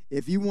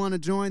 If you want to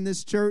join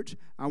this church,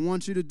 I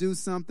want you to do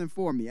something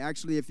for me.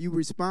 Actually, if you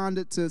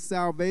responded to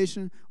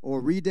salvation or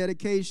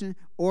rededication,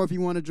 or if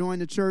you want to join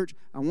the church,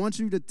 I want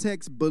you to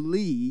text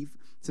BELIEVE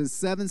to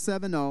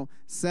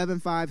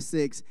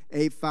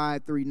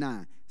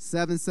 770-756-8539.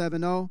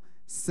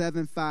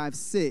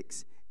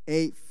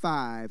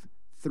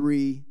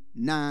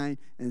 756-8539,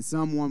 and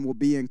someone will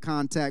be in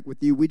contact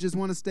with you. We just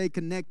want to stay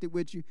connected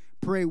with you,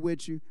 pray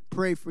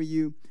for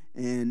you,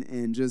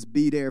 and just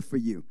be there for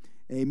you.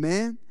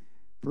 Amen?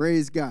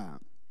 Praise God.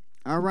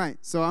 All right,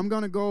 so I'm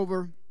going to go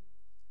over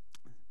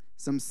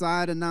some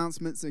side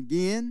announcements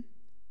again.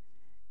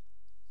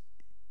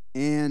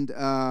 And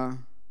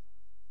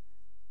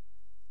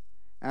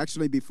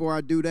actually, before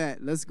I do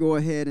that, let's go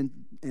ahead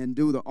and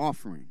do the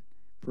offering.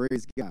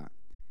 Praise God.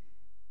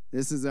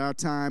 This is our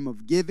time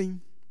of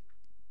giving.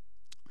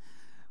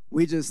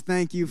 We just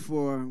thank you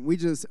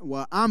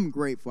I'm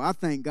grateful. I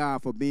thank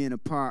God for being a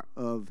part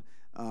of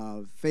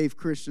Faith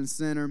Christian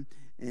Center,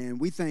 and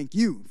we thank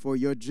you for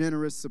your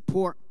generous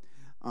support.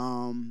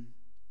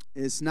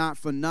 It's not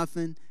for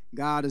nothing.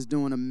 God is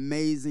doing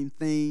amazing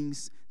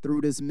things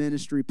through this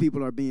ministry.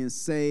 People are being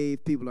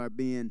saved. People are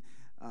being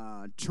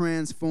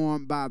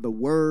transformed by the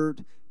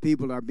word.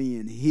 People are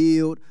being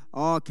healed.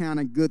 All kind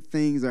of good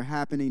things are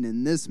happening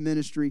in this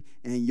ministry,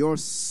 and your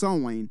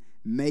sowing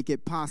make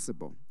it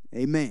possible.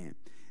 Amen.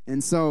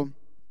 And so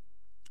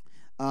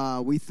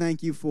we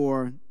thank you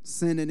for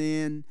sending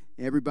in,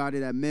 everybody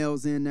that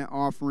mails in their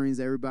offerings,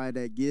 everybody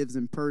that gives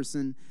in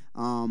person.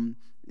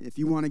 If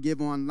you want to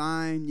give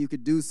online, you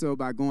could do so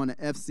by going to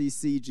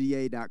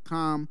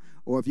fccga.com,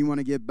 or if you want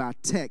to give by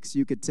text,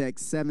 you could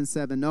text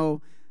 770.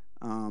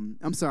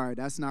 I'm sorry,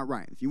 that's not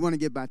right. If you want to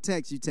give by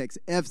text, you text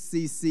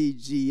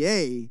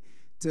FCCGA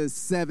to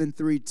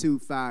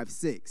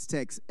 73256.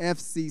 Text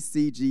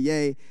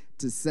FCCGA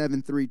to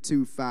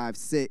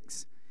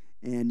 73256,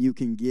 and you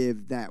can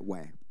give that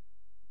way.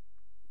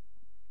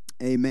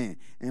 Amen.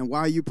 And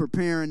while you're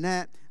preparing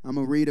that, I'm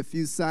going to read a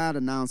few side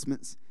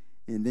announcements,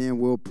 and then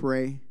we'll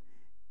pray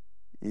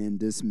and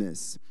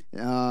dismiss.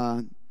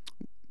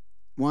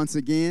 Once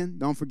again,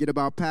 don't forget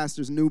about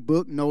Pastor's new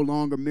book, No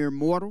Longer Mere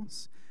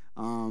Mortals.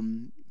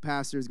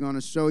 Pastor is going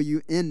to show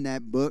you in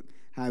that book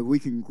how we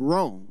can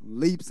grow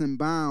leaps and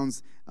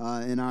bounds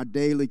in our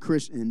daily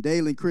Christian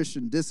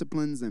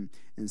disciplines and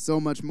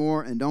so much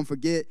more. And don't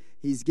forget,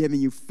 he's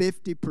giving you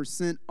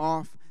 50%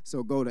 off.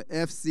 So go to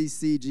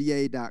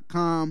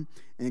fccga.com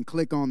and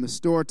click on the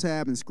store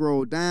tab and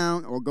scroll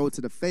down, or go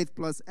to the Faith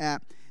Plus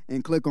app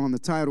and click on the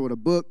title of the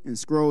book and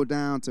scroll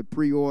down to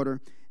pre-order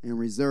and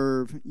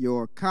reserve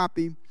your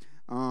copy.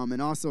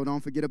 And also, don't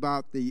forget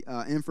about the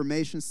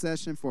information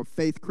session for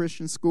Faith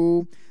Christian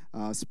School.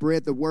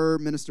 Spread the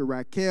word. Minister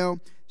Raquel,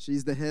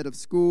 she's the head of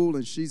school,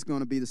 and she's going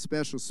to be the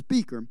special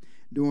speaker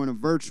during a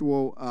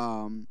virtual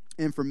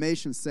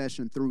information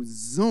session through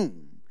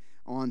Zoom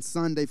on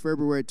Sunday,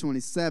 February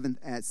 27th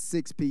at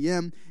 6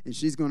 p.m., and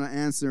she's going to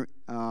answer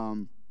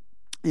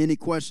any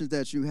questions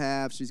that you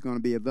have. She's going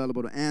to be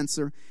available to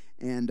answer,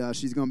 and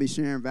she's going to be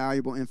sharing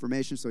valuable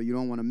information, so you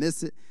don't want to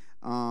miss it.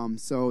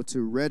 So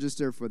to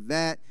register for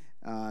that,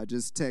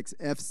 just text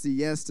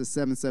FCS to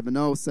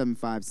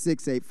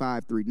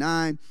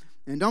 770-756-8539.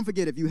 And don't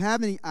forget, if you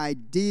have any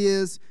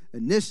ideas,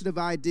 initiative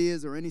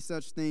ideas, or any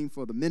such thing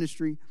for the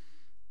ministry,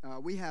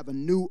 we have a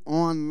new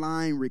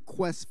online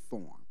request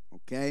form,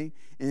 okay?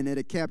 And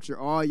it'll capture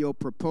all your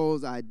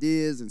proposed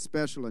ideas and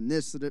special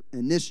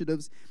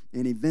initiatives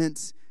and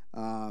events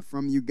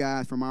from you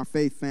guys, from our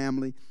faith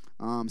family.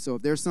 So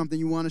if there's something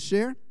you want to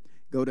share,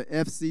 go to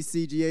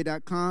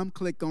fccga.com,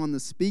 click on the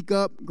Speak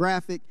Up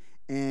graphic,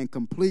 and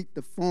complete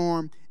the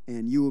form,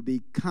 and you will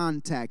be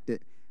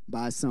contacted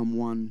by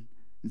someone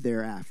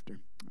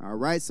thereafter. All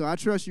right, so I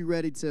trust you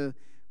ready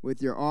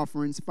with your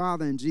offerings.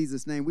 Father, in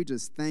Jesus' name, we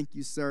just thank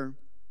you, sir,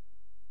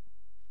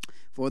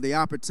 for the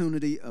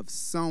opportunity of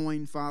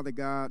sowing, Father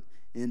God,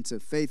 into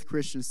Faith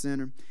Christian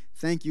Center.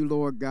 Thank you,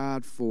 Lord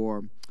God,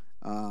 for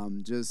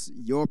just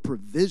your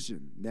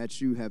provision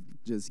that you have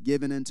just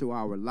given into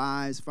our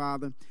lives,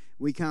 Father.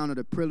 We count it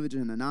a privilege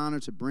and an honor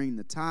to bring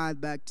the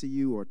tithe back to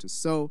you, or to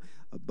sow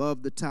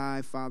above the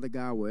tithe, Father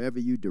God, wherever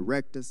you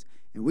direct us.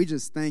 And we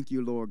just thank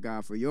you, Lord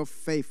God, for your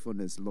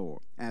faithfulness,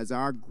 Lord, as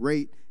our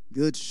great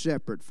good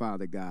shepherd,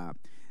 Father God,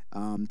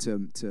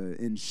 to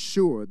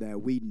ensure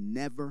that we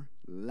never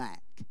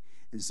lack.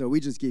 And so we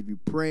just give you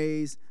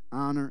praise,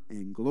 honor,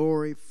 and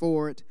glory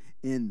for it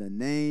in the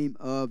name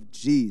of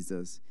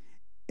Jesus.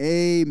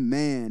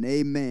 Amen,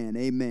 amen,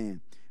 amen.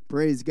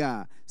 Praise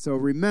God. So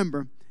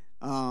remember,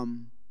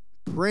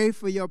 pray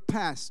for your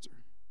pastor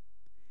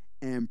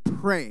and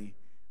pray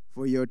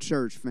for your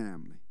church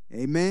family.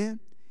 Amen.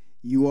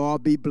 You all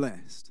be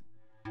blessed.